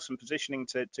there's still some positioning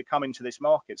to come into this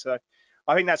market. So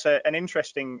I think that's an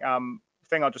interesting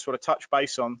thing I just want to touch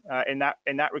base on in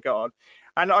that regard.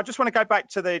 And I just want to go back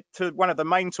to one of the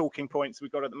main talking points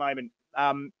we've got at the moment.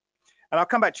 And I'll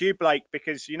come back to you, Blake,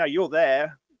 because you know you're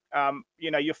there.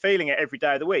 You know, you're feeling it every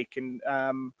day of the week, and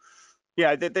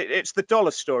yeah, it's the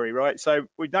dollar story, right? So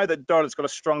we know that the dollar's got a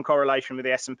strong correlation with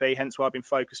the S&P, hence why I've been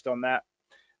focused on that.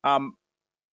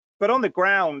 But on the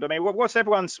ground, I mean, what's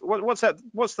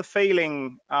the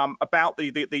feeling about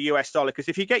the US dollar? Because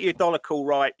if you get your dollar call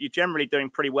right, you're generally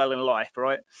doing pretty well in life,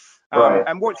 right? Right.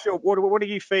 And what are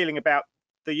you feeling about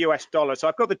the US dollar? So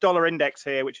I've got the dollar index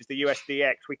here, which is the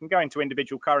USDX. We can go into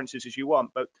individual currencies as you want,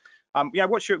 but yeah,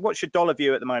 what's your dollar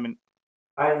view at the moment?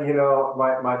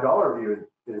 My dollar view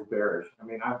is bearish. I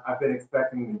mean, I've been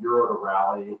expecting the euro to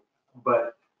rally,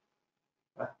 but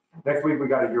next week we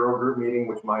got a Euro group meeting,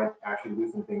 which might actually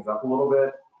loosen things up a little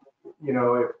bit.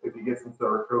 If you get some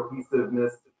sort of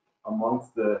cohesiveness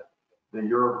amongst the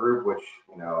Euro group, which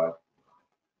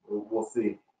we'll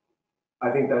see.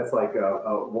 I think that's like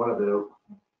one of the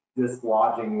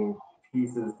dislodging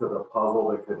pieces to the puzzle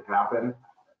that could happen,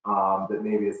 that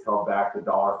maybe has held back the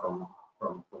dollar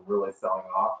from really selling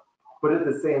off. But at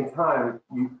the same time,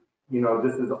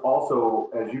 this is also,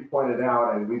 as you pointed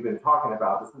out, and we've been talking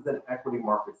about, this is an equity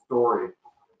market story.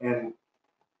 And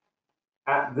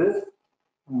at this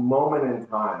moment in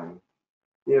time,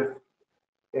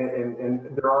 and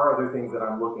there are other things that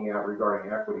I'm looking at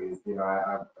regarding equities,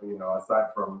 aside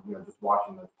from, just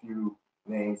watching the few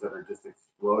names that are just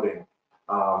exploding,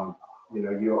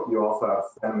 you also have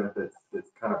sentiment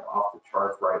that's kind of off the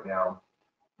charts right now.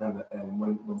 And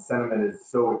when sentiment is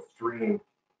so extreme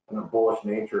in a bullish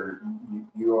nature,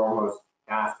 you're almost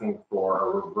asking for a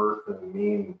revert to the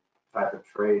mean type of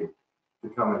trade to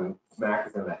come and smack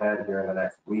us in the head here in the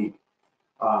next week.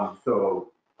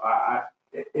 So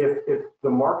if the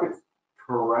market's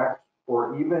correct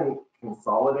or even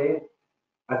consolidate,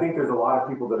 I think there's a lot of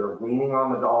people that are leaning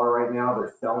on the dollar right now.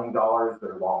 They're selling dollars.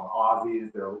 They're long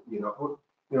Aussies. They're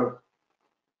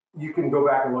you can go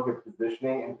back and look at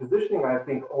positioning, and positioning, I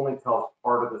think, only tells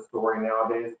part of the story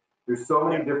nowadays. There's so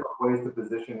many different ways to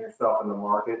position yourself in the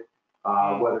market,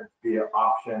 whether it's via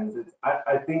options.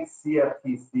 I think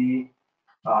CFTC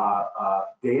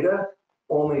data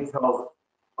only tells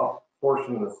a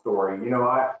portion of the story.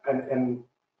 I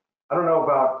don't know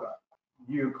about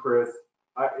you, Chris.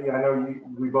 I know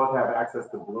we both have access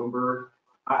to Bloomberg.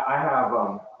 I have,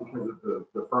 because of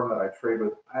the firm that I trade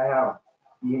with, I have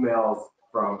emails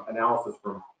from analysis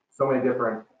from so many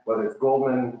different, whether it's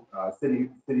Goldman,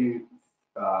 Citibank,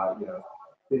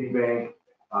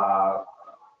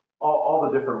 all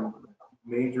the different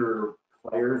major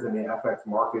players in the FX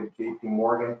market, JP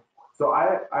Morgan. So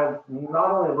I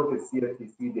not only look at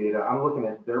CFTC data, I'm looking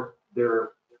at their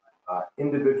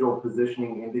individual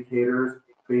positioning indicators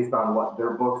based on what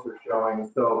their books are showing.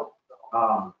 So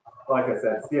like I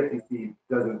said, CFTC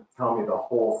doesn't tell me the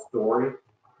whole story,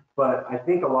 but I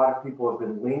think a lot of people have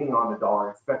been leaning on the dollar,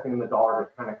 expecting the dollar to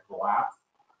kind of collapse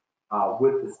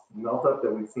with this melt up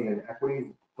that we've seen in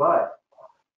equities. But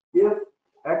if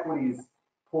equities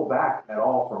pull back at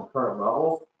all from current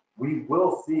levels, we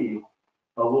will see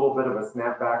a little bit of a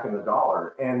snapback in the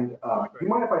dollar. And do you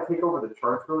mind if I take over the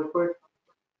charts really quick?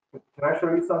 Can I show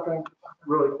you something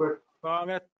really quick? Well, I'm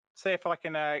going to see if I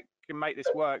can make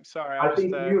this work. Sorry, I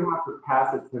think you have to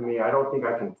pass it to me. I don't think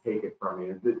I can take it from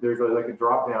you. There's like a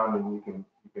drop down, and you can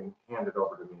hand it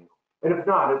over to me. And if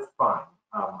not, it's fine.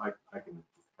 I can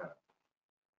just kind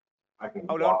of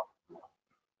hold on.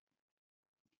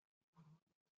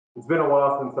 It's been a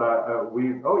while since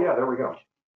we. Oh yeah, there we go.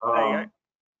 There you go.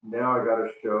 Now I got to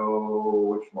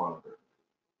show which monitor.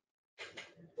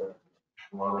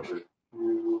 Monitor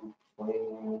 2,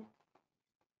 clean.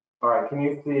 All right, can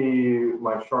you see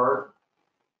my chart?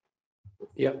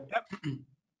 Yep.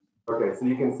 Okay, so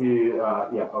you can see,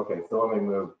 yeah, okay, so let me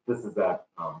move. This is that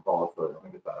volatility. Let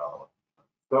me get that out of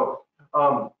the way. So,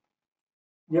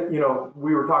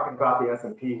 we were talking about the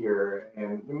S&P here,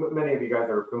 and many of you guys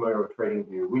are familiar with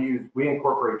TradingView. We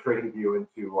incorporate TradingView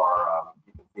into our,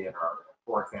 you can see in our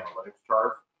Forex analytics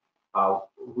charts.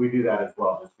 We do that as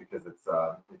well, just because it's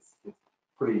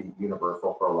pretty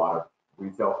universal for a lot of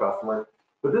retail customers.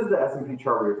 But this is the S&P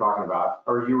chart we were talking about,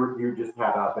 or you just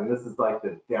had up, and this is like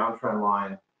the downtrend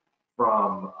line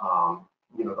from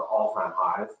the all-time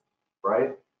highs,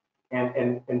 right?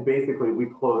 And basically we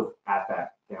closed at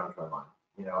that downtrend line,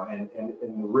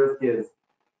 and the risk is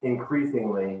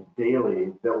increasingly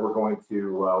daily that we're going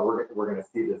to we're going to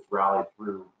see this rally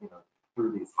through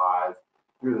through these highs,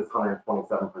 through this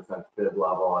 127% fib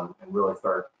level, and really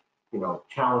start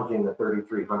challenging the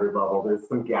 3,300 level. There's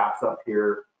some gaps up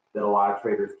here that a lot of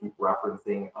traders keep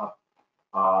referencing up,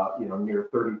 near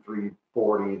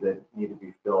 3340 that need to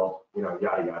be filled, yada,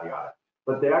 yada, yada.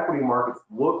 But the equity markets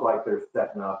look like they're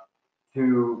setting up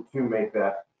to make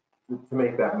that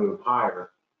move higher.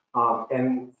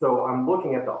 And so I'm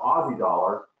looking at the Aussie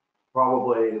dollar,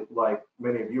 probably like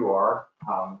many of you are,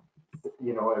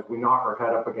 as we knock our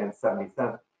head up against 70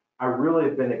 cents. I really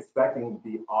have been expecting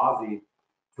the Aussie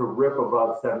to rip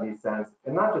above 70 cents,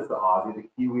 and not just the Aussie, the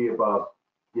Kiwi above,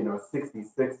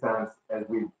 66 cents as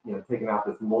we've, taken out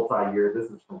this multi-year. This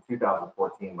is from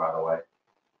 2014, by the way.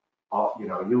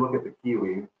 You look at the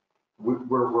Kiwi,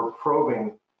 we're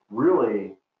probing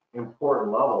really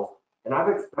important levels, and I've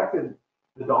expected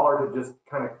the dollar to just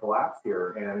kind of collapse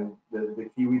here, and the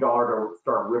Kiwi dollar to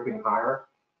start ripping higher,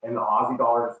 and the Aussie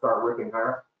dollar to start ripping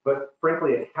higher. But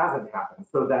frankly, it hasn't happened.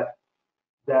 So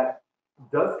that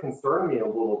does concern me a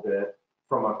little bit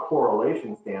from a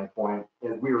correlation standpoint.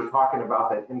 As we were talking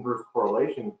about that inverse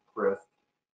correlation, Chris,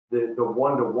 the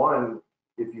one-to-one,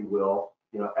 if you will,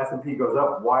 S&P goes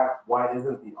up. Why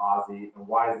isn't the Aussie and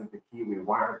why isn't the Kiwi?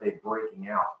 Why aren't they breaking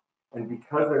out? And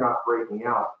because they're not breaking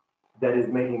out, that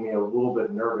is making me a little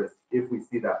bit nervous if we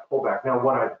see that pullback. Now,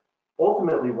 what I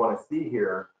ultimately want to see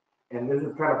here, and this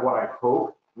is kind of what I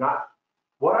hope, not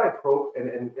what I hope,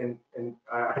 and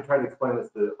I try to explain this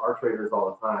to our traders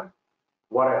all the time.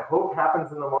 What I hope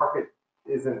happens in the market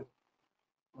isn't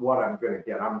what I'm going to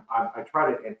get. I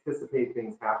try to anticipate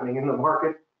things happening in the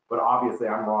market, but obviously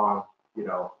I'm wrong,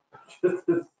 just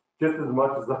as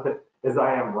much as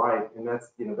I am right, and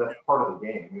that's part of the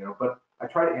game, But I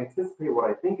try to anticipate what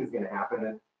I think is going to happen,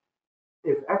 and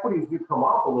if equities do come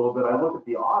off a little bit, I look at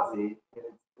the Aussie, and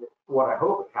what I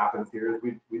hope happens here is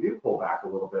we do pull back a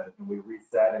little bit and we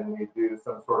reset and we do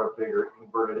some sort of bigger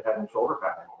inverted head and shoulder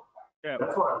pattern. Yeah.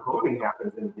 That's what I'm hoping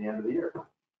happens at the end of the year.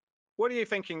 What are you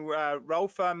thinking,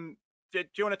 Rolf? Do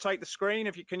you want to take the screen?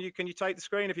 Can you take the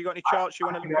screen? If you got any charts you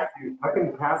want to look at? I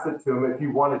can pass it to him if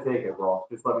you want to take it, Rolf.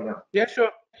 Just let me know. Yeah,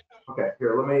 sure. Okay,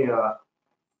 here, let me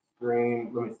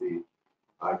let me see.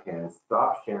 I can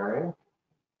stop sharing,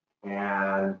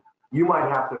 and you might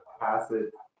have to pass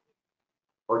it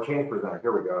or change presenter.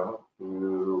 Here we go.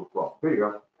 Well, here you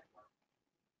go.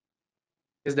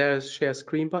 Is there a share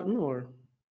screen button or?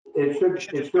 It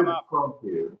should prompt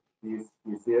you. Do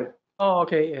you see it? Oh,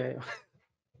 okay. Yeah.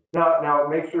 Now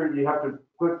make sure you have to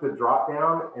click the drop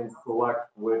down and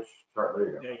select which chart. There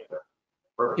you go. Yeah.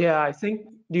 Perfect. Yeah, I think.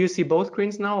 Do you see both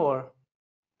screens now, or?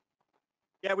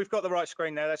 Yeah, we've got the right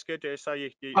screen there. That's good. So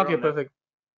you're okay, perfect.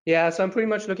 Yeah, so I'm pretty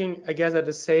much looking, I guess, at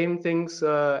the same things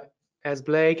as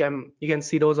Blake. You can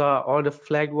see those are all the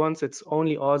flagged ones. It's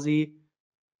only Aussie.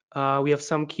 We have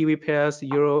some Kiwi pairs,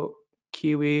 Euro,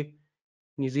 Kiwi,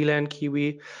 New Zealand,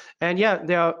 Kiwi. And yeah,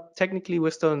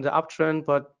 we're still in the uptrend,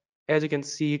 but as you can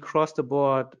see across the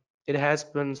board, it has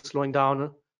been slowing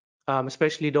down,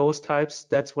 especially those types.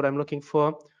 That's what I'm looking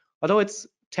for. Although it's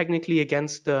technically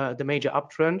against the major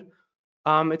uptrend,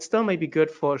 it still may be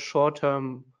good for a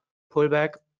short-term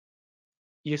pullback.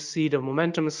 You see the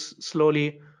momentum is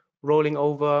slowly rolling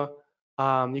over.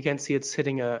 You can see it's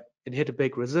it hit a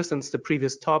big resistance, the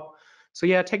previous top. So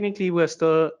yeah, technically we're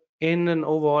still in an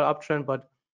overall uptrend, but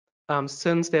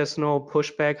since there's no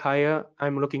pushback higher,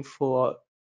 I'm looking for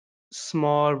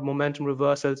small momentum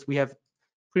reversals. We have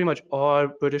pretty much all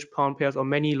British pound pairs, or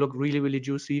many look really, really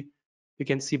juicy. You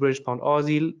can see British pound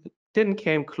Aussie didn't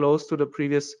came close to the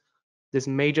previous, this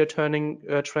major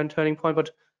trend turning point, but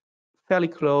fairly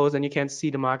close, and you can see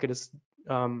the market is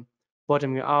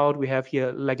bottoming out. We have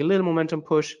here like a little momentum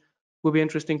push. Will be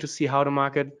interesting to see how the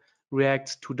market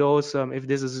reacts to those, if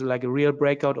this is like a real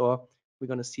breakout or we're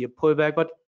going to see a pullback.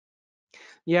 But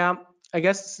yeah, I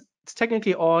guess it's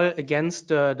technically all against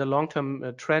the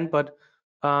long-term trend, but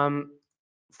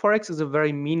Forex is a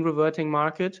very mean reverting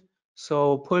market,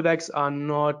 so pullbacks are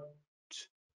not,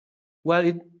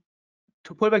 well,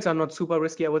 pullbacks are not super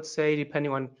risky, I would say,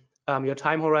 depending on your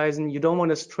time horizon. You don't want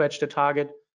to stretch the target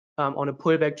on a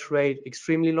pullback trade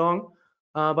extremely long,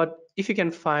 but if you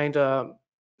can find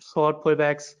short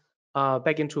pullbacks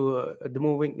back into the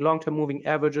long-term moving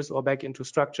averages or back into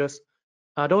structures,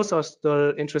 those are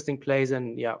still interesting plays.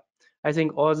 And yeah, I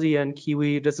think Aussie and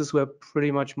Kiwi, this is where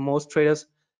pretty much most traders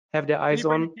have their eyes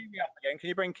on. Can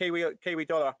you bring Kiwi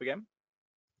dollar up again?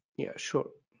 Yeah, sure.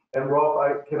 And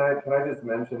Rolf, can I just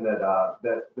mention that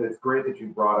that it's great that you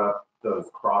brought up those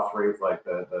cross rates, like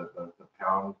the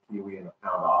pound Kiwi and the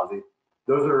pound Aussie.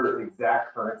 Those are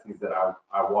exact currencies that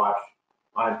I watch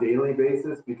on a daily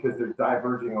basis because they're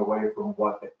diverging away from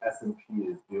what the S&P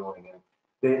is doing, and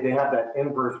they have that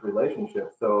inverse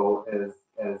relationship. So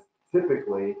as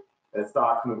typically as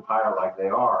stocks move higher like they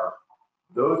are,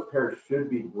 those pairs should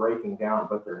be breaking down,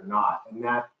 but they're not, and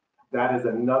that is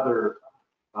another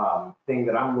thing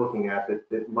that I'm looking at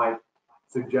that might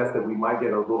suggest that we might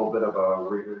get a little bit of a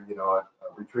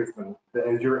retracement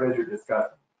as you're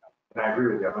discussing. And I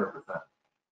agree with you 100%.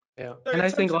 Yeah, and I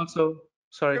think also,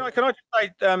 sorry. Can I just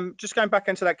say, just going back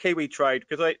into that Kiwi trade,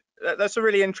 because that's a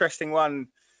really interesting one.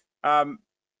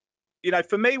 you know,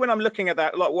 for me, when I'm looking at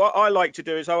that, like what I like to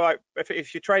do is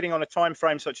if you're trading on a time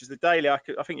frame such as the daily, I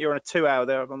think you're on a 2 hour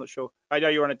there. I'm not sure. I know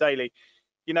you're on a daily.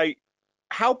 You know,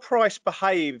 how price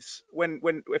behaves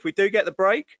if we do get the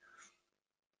break.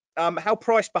 How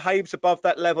price behaves above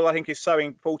that level, I think, is so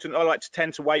important. I like to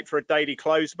tend to wait for a daily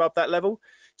close above that level.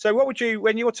 So what would you,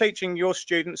 when you're teaching your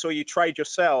students or you trade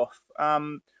yourself,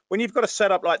 when you've got a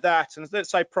setup like that, and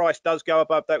let's say price does go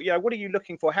above that, you know, what are you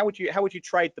looking for? How would you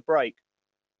trade the break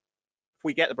if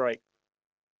we get the break?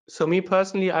 So me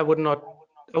personally, I would not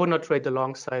trade the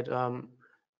long side.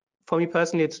 For me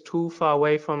personally, it's too far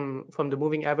away from the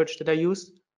moving average that I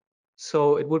use.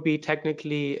 So it would be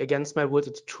technically against my rules.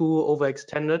 It's too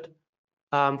overextended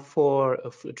for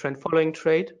a trend following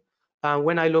trade.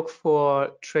 When I look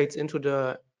for trades into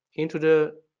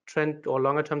the trend or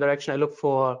longer term direction, I look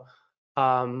for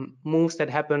moves that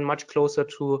happen much closer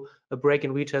to a break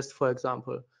and retest, for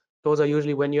example. Those are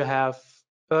usually when you have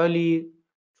early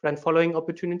trend following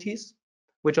opportunities,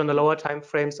 which on the lower time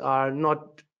frames are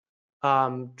not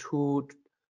too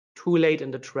late in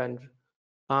the trend.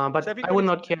 But So I would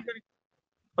not care.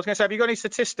 I was going to say, have you got any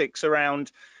statistics around,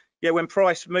 yeah, when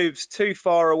price moves too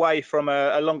far away from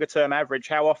a longer term average,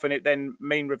 how often it then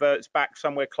mean reverts back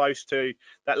somewhere close to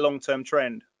that long term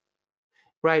trend?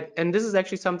 Right, and this is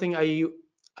actually something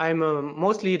I'm a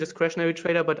mostly discretionary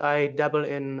trader, but I dabble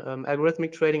in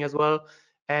algorithmic trading as well.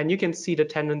 And you can see the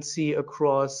tendency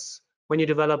across when you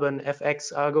develop an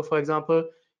FX algo, for example,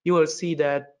 you will see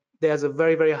that there's a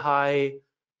very, very high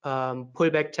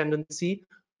pullback tendency,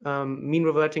 mean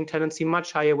reverting tendency,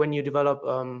 much higher when you develop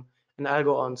an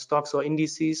algo on stocks or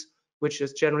indices, which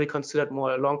is generally considered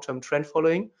more long-term trend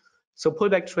following. So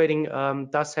pullback trading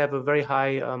does have a very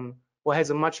high or has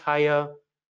a much higher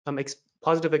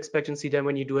positive expectancy than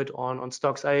when you do it on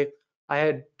stocks. I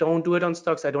don't do it on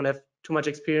stocks. I don't have too much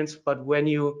experience, but when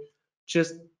you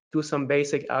just do some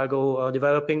basic algo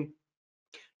developing,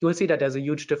 you will see that there's a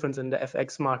huge difference in the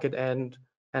FX market and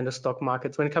the stock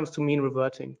markets when it comes to mean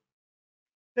reverting.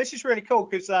 This is really cool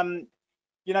because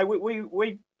you know,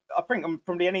 we I think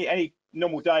from any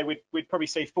normal day we'd probably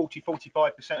see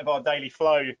 40-45% of our daily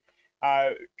flow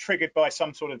triggered by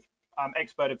some sort of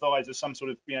expert advisor, some sort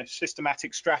of, you know,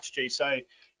 systematic strategy. So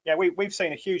yeah, we've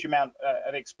seen a huge amount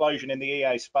of explosion in the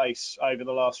EA space over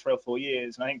the last 3 or 4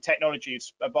 years, and I think technology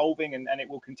is evolving and it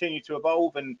will continue to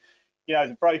evolve. And you know,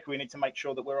 as a broker, we need to make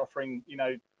sure that we're offering, you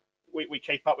know, we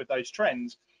keep up with those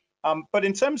trends. But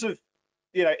in terms of,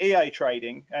 you know, EA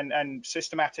trading and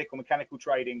systematic or mechanical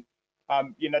trading,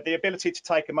 you know, the ability to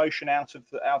take emotion out of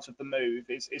the move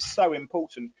is so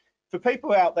important for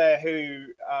people out there who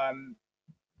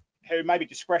maybe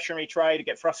discretionary trade,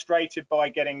 get frustrated by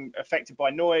getting affected by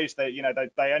noise. You know,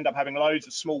 they end up having loads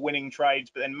of small winning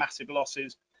trades, but then massive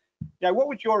losses. You know, what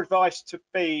would your advice to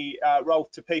be,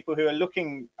 Rolf, to people who are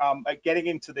looking at getting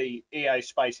into the EA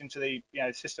space, into the, you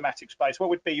know, systematic space? What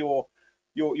would be your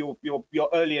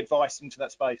early advice into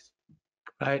that space?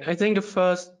 Right. I think the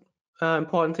first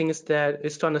important thing is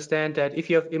to understand that if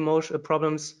you have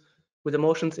problems with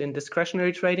emotions in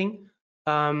discretionary trading,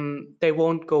 they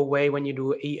won't go away when you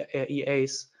do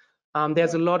EAs.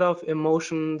 There's a lot of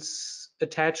emotions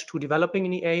attached to developing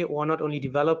an EA, or not only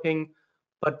developing,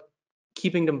 but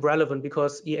keeping them relevant,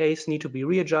 because EAs need to be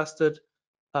readjusted.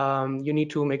 You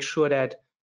need to make sure that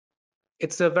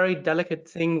it's a very delicate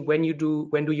thing. When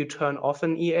do you turn off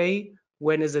an EA?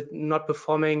 When is it not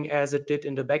performing as it did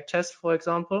in the backtest, for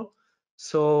example?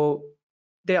 So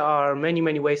there are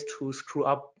many ways to screw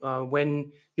up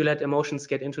when you let emotions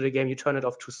get into the game. You turn it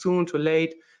off too soon, too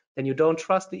late, then you don't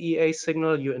trust the EA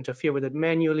signal, you interfere with it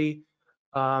manually.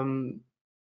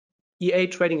 EA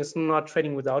trading is not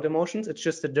trading without emotions. It's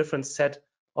just a different set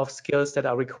of skills that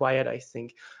are required, I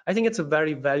think. I think it's a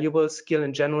very valuable skill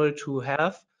in general to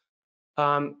have.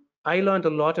 I learned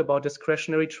a lot about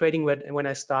discretionary trading when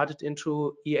I started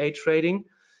into EA trading.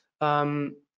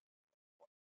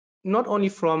 Not only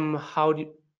from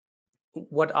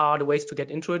what are the ways to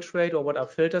get into a trade, or what are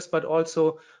filters, but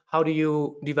also how do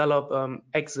you develop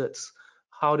exits?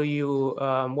 How do you,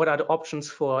 what are the options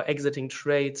for exiting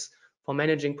trades, for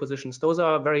managing positions? Those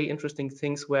are very interesting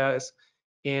things, whereas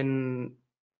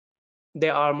they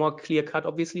are more clear cut,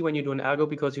 obviously, when you do an algo,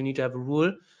 because you need to have a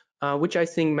rule, which I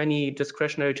think many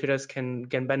discretionary traders can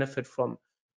benefit from.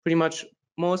 Pretty much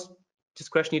most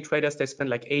discretionary traders, they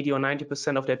spend like 80 or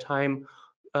 90% of their time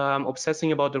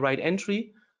obsessing about the right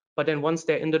entry. But then once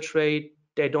they're in the trade,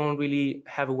 they don't really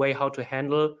have a way how to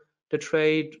handle the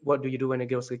trade. What do you do when it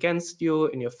goes against you,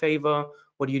 in your favor?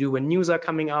 What do you do when news are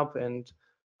coming up, and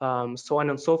so on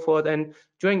and so forth. And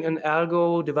during an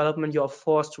algo development, you're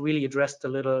forced to really address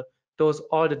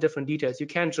all the different details. You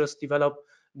can't just develop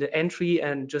the entry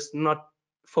and just not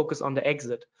focus on the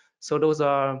exit. So those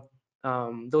are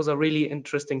really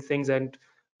interesting things and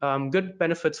good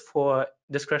benefits for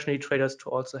discretionary traders to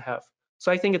also have.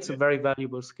 So I think it's a very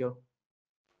valuable skill.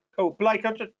 Cool. Blake,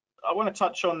 I want to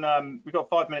touch on, we've got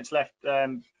 5 minutes left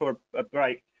for a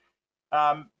break,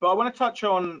 but I want to touch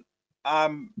on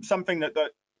something that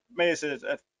me as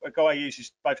a guy who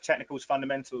uses both technicals,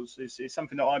 fundamentals, is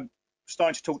something that I'm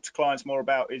starting to talk to clients more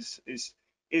about is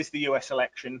the US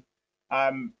election.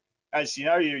 As you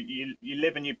know, you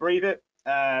live and you breathe it,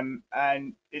 and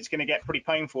it's going to get pretty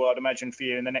painful, I'd imagine, for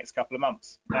you in the next couple of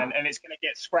months, and it's going to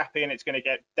get scrappy and it's going to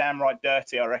get damn right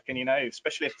dirty, I reckon. You know,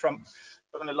 especially if Trump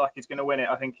doesn't look like he's going to win it.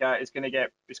 I think it's going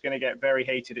to get very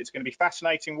heated. It's going to be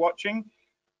fascinating watching.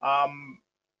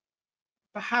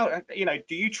 But how, you know,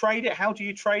 do you trade it? How do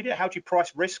you trade it? How do you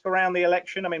price risk around the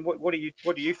election? I mean, what are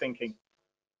you thinking?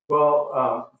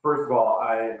 Well, first of all,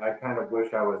 I kind of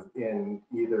wish I was in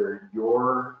either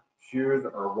your shoes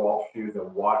or Rolf's shoes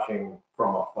and watching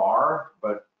from afar,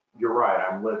 but you're right,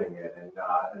 I'm living it, and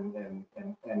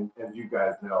as you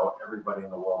guys know, everybody in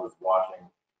the world is watching,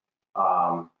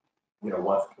 you know,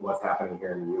 what's happening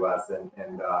here in the U.S.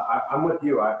 and I'm with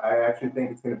you. I actually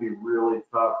think it's going to be really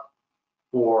tough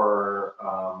for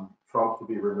Trump to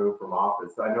be removed from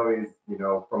office. I know he's, you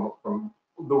know, from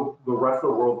the rest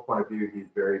of the world's point of view, he's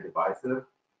very divisive,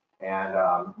 and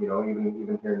you know,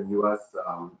 even here in the U.S.,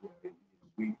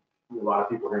 a lot of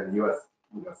people here in the U.S.,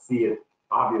 you know, see it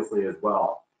obviously as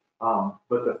well.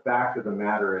 But the fact of the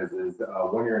matter is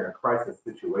when you're in a crisis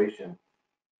situation,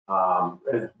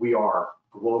 as we are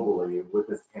globally with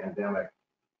this pandemic,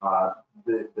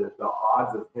 the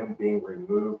odds of him being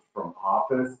removed from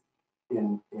office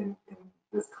in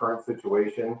this current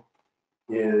situation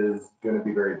is going to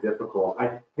be very difficult.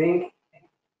 I think,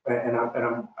 and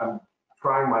I'm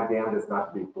trying my damnedest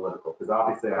not to be political, because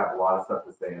obviously I have a lot of stuff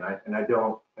to say, and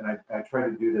I try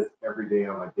to do this every day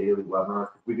on my daily webinars,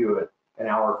 because we do an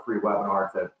hour free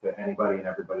webinar to anybody and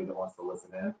everybody that wants to listen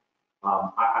in.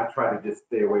 I try to just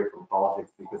stay away from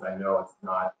politics, because I know it's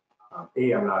not,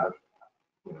 I'm not a,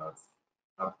 you know, it's,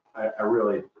 I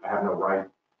have no right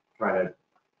trying to,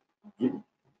 you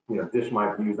know, dish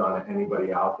my views on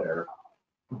anybody out there.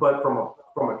 But from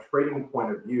a trading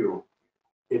point of view,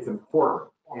 it's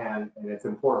important, and it's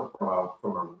important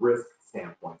from a risk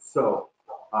standpoint. So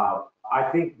I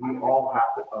think we all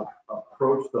have to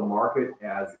approach the market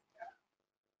as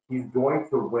he's going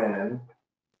to win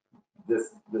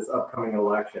this upcoming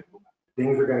election.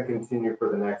 Things are going to continue for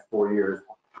the next 4 years.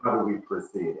 How do we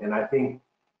proceed? And I think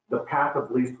the path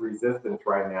of least resistance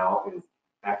right now is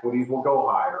equities will go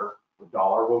higher, the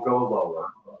dollar will go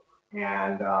lower,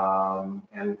 and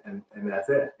that's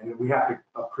it. And we have to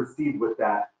proceed with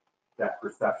that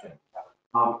perception.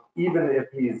 Even if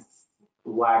he's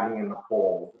lagging in the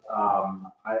polls,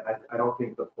 I don't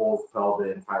think the polls tell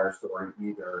the entire story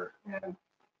either. And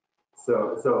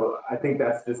so I think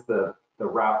that's just the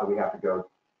route that we have to go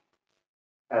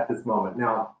at this moment.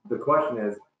 Now, the question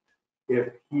is,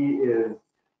 if he is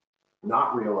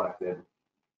not reelected,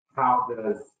 how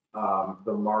does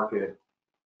the market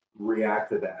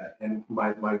react to that? And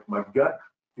my gut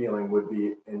feeling would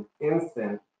be an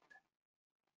instant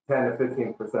 10 to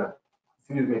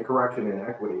 15%, correction in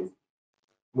equities,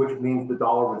 which means the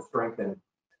dollar would strengthen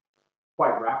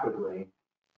quite rapidly.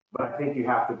 But I think you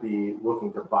have to be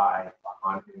looking to buy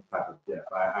on any type of dip.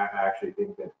 I actually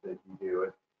think that you do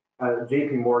it.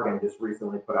 JP Morgan just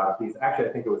recently put out a piece, actually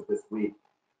I think it was this week,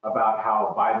 about how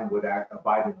a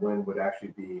Biden win would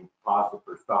actually be positive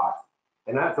for stocks.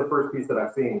 And that's the first piece that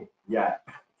I've seen yet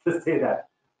to say that.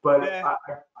 But yeah.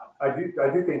 I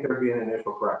do think there'd be an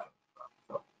initial correction.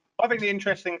 So. I think the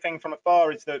interesting thing from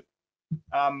afar is that,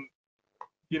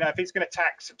 you know, if he's going to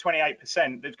tax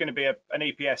 28%, there's going to be an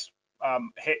EPS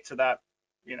hit to that,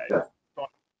 you know, yeah.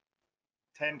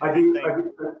 10 to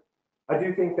 15. I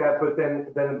do think that, but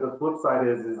then the flip side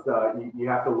is you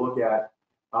have to look at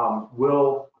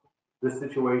will the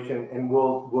situation and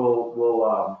will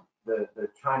the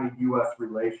China-U.S.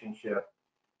 relationship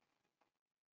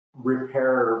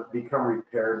become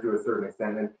repaired to a certain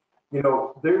extent. And you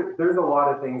know, there's a lot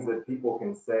of things that people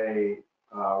can say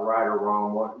right or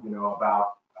wrong, you know,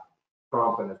 about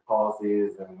Trump and his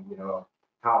policies, and you know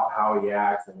how he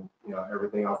acts, and you know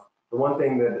everything else. The one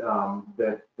thing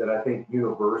that I think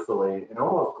universally and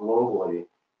almost globally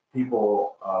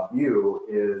people view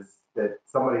is that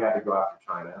somebody had to go after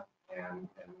China and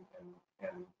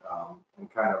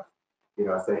kind of, you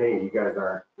know, say, hey, you guys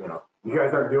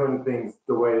aren't doing things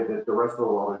the way that the rest of the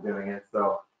world is doing it.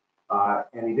 So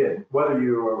and he did. Whether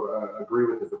you agree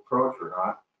with his approach or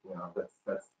not, you know,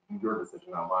 that's your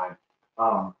decision, not mine.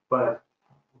 But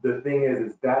thing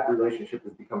is that relationship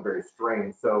has become very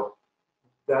strained. So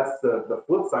that's the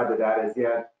flip side to that is,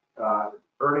 yeah,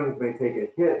 earnings may take a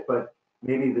hit, but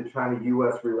maybe the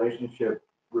China-U.S. relationship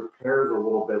repairs a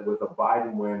little bit with a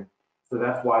Biden win. So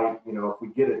that's why, you know, if we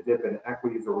get a dip in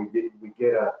equities or we get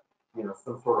a, you know,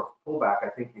 some sort of pullback, I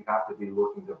think you have to be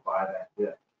looking to buy that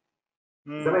dip.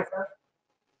 Does that make sense?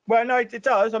 Well, no, it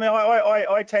does. I mean,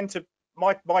 I tend to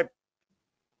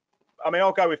I mean,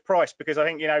 I'll go with price because I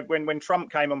think, you know, when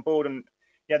Trump came on board and,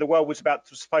 you know, the world was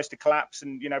supposed to collapse,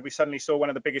 and, you know, we suddenly saw one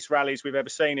of the biggest rallies we've ever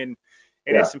seen in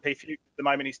S&P futures the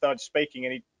moment he started speaking,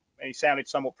 and he sounded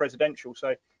somewhat presidential.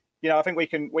 So, you know, I think we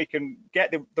can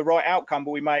get the right outcome,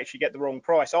 but we may actually get the wrong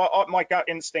price. My gut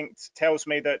instinct tells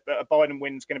me that a Biden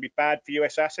win is going to be bad for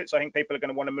US assets. I think people are going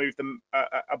to want to move them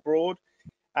abroad.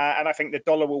 And I think the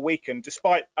dollar will weaken,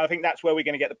 despite I think that's where we're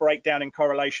going to get the breakdown in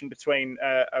correlation between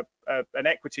an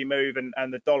equity move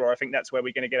and the dollar. I think that's where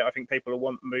we're going to get it. I think people will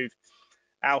want to move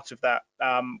out of that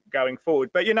going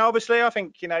forward. But, you know, obviously, I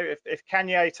think, you know, if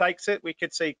Kanye takes it, we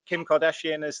could see Kim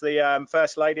Kardashian as the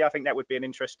first lady. I think that would be an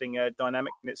interesting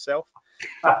dynamic in itself.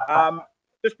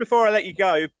 Just before I let you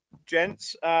go,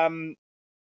 gents, I don't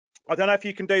know if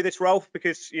you can do this, Rolf,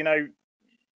 because, you know,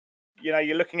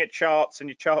 you're looking at charts and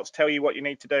your charts tell you what you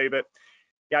need to do. But,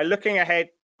 yeah, looking ahead,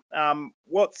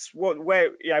 what's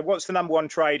the number one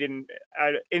trade in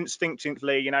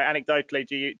instinctively, you know, anecdotally,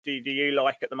 do you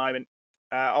like at the moment?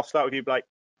 I'll start with you, Blake.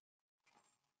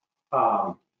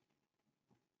 I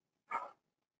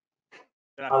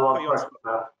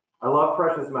love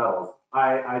precious metals.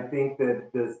 I think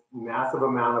that this massive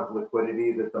amount of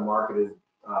liquidity that the market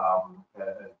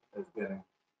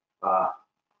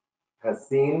has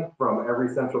seen from every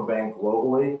central bank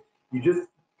globally, you just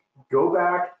go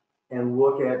back and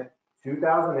look at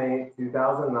 2008,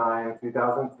 2009,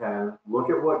 2010, look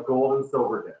at what gold and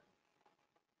silver did.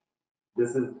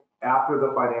 This is after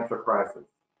the financial crisis.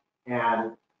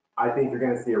 And I think you're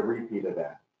going to see a repeat of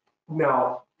that.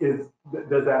 Now, does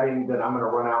that mean that I'm going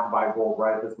to run out and buy gold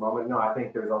right at this moment? No, I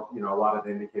think there's a lot of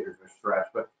indicators are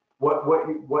stretched. But what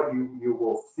you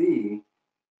will see,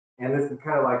 and this is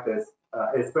kind of like this,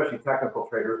 especially technical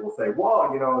traders will say, well,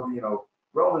 you know,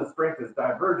 relative strength is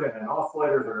divergent and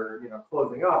oscillators are, you know,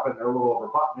 closing up and they're a little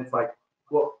overbought. And it's like,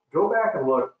 well, go back and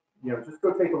look, you know, just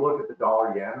go take a look at the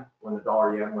dollar yen when the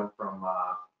dollar yen went from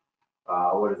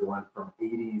went from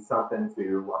 80 something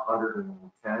to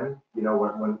 110, you know,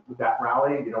 when that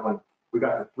rally, you know, when we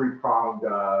got the three-pronged,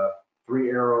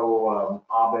 three-arrow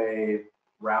Abe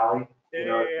rally.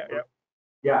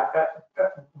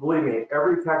 Believe me,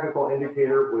 every technical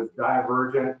indicator was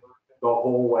divergent the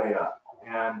whole way up.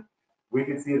 And we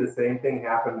could see the same thing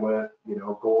happen with, you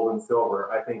know, gold and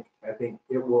silver. I think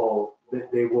it will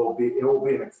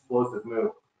be an explosive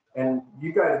move. And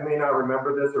you guys may not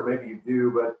remember this, or maybe you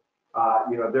do, but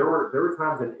you know, there were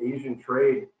times in Asian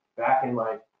trade back in,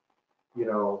 like, you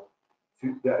know,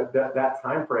 that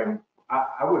time frame.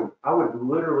 I would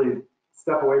literally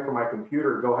step away from my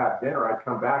computer, go have dinner. I'd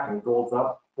come back and gold's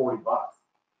up $40,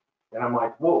 and I'm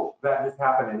like, whoa, that just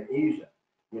happened in Asia,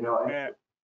 you know.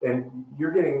 And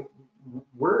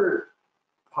we're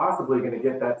possibly going to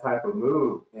get that type of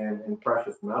move in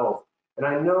precious metals. And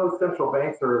I know central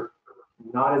banks are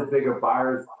not as big of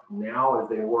buyers now as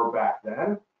they were back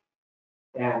then.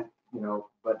 And, you know,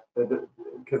 but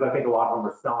because I think a lot of them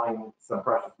are selling some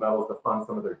precious metals to fund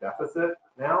some of their deficit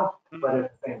now. But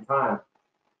at the same time,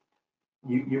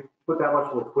 you put that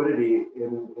much liquidity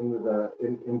into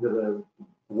the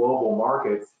global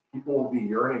markets, people will be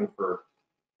yearning for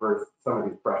some of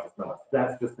these precious metals.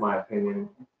 That's just my opinion.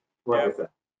 Like I said,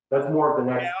 that's more of the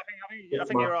next. Yeah, I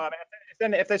think you're right. I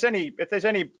mean, if there's any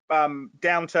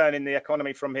downturn in the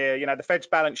economy from here, you know, the Fed's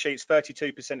balance sheet's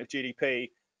 32% of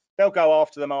GDP. They'll go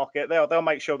after the market. They'll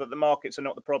make sure that the markets are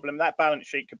not the problem. That balance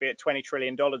sheet could be at $20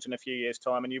 trillion in a few years'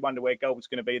 time, and you wonder where gold's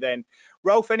going to be then.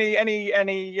 Rolf, any? I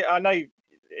know it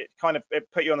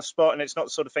put you on the spot, and it's not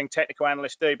the sort of thing technical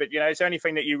analysts do, but, you know, is there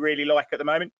anything that you really like at the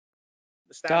moment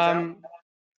that stands out?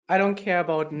 I don't care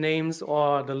about names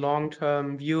or the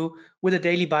long-term view. With a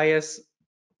daily bias,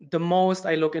 the most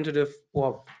I look into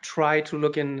try to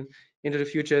look into the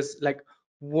futures, like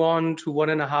 1 to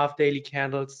 1.5 daily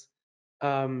candles,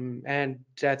 and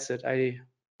that's it. I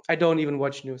don't even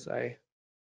watch news. I'm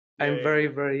very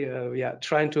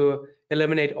trying to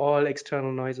eliminate all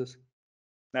external noises.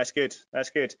 That's good.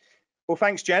 Well,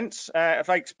 thanks, gents.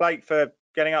 Thanks, Blake, for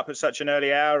getting up at such an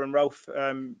early hour, and Rolf,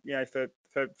 you know, for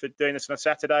doing this on a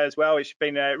Saturday as well. It's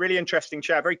been a really interesting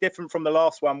chat, very different from the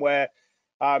last one where,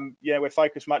 you know, we're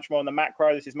focused much more on the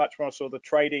macro. This is much more sort of the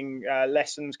trading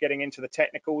lessons, getting into the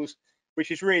technicals.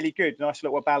 which is really good. Nice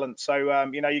little balance. So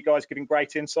you know, you guys giving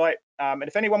great insight. And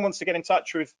if anyone wants to get in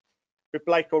touch with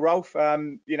Blake or Rolf,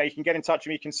 you know, you can get in touch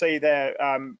with me. You can see there,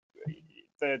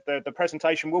 the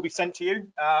presentation will be sent to you.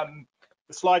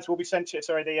 The slides will be sent to you.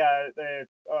 Sorry,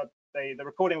 the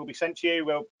recording will be sent to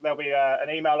you. There'll be an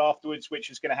email afterwards, which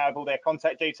is going to have all their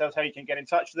contact details, how you can get in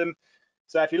touch with them.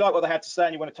 So if you like what they had to say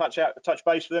and you want to touch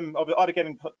base with them, I'd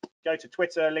again go to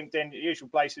Twitter, LinkedIn, usual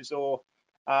places, or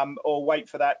wait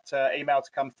for that email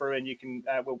to come through, and you can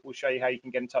we'll show you how you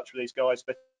can get in touch with these guys.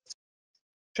 But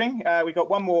we've got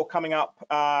one more coming up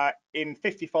in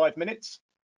 55 minutes,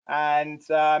 and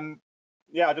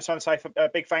yeah, I just want to say a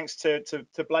big thanks to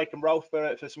Blake and Rolf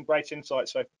for some great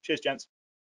insights. So cheers, gents.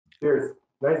 Cheers.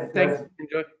 Thanks.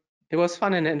 Enjoy. It was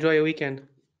fun, and enjoy your weekend.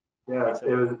 Yeah,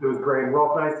 it was great.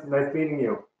 Rolf, nice meeting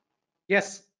you.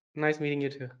 Yes, nice meeting you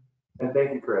too. And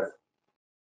thank you, Chris.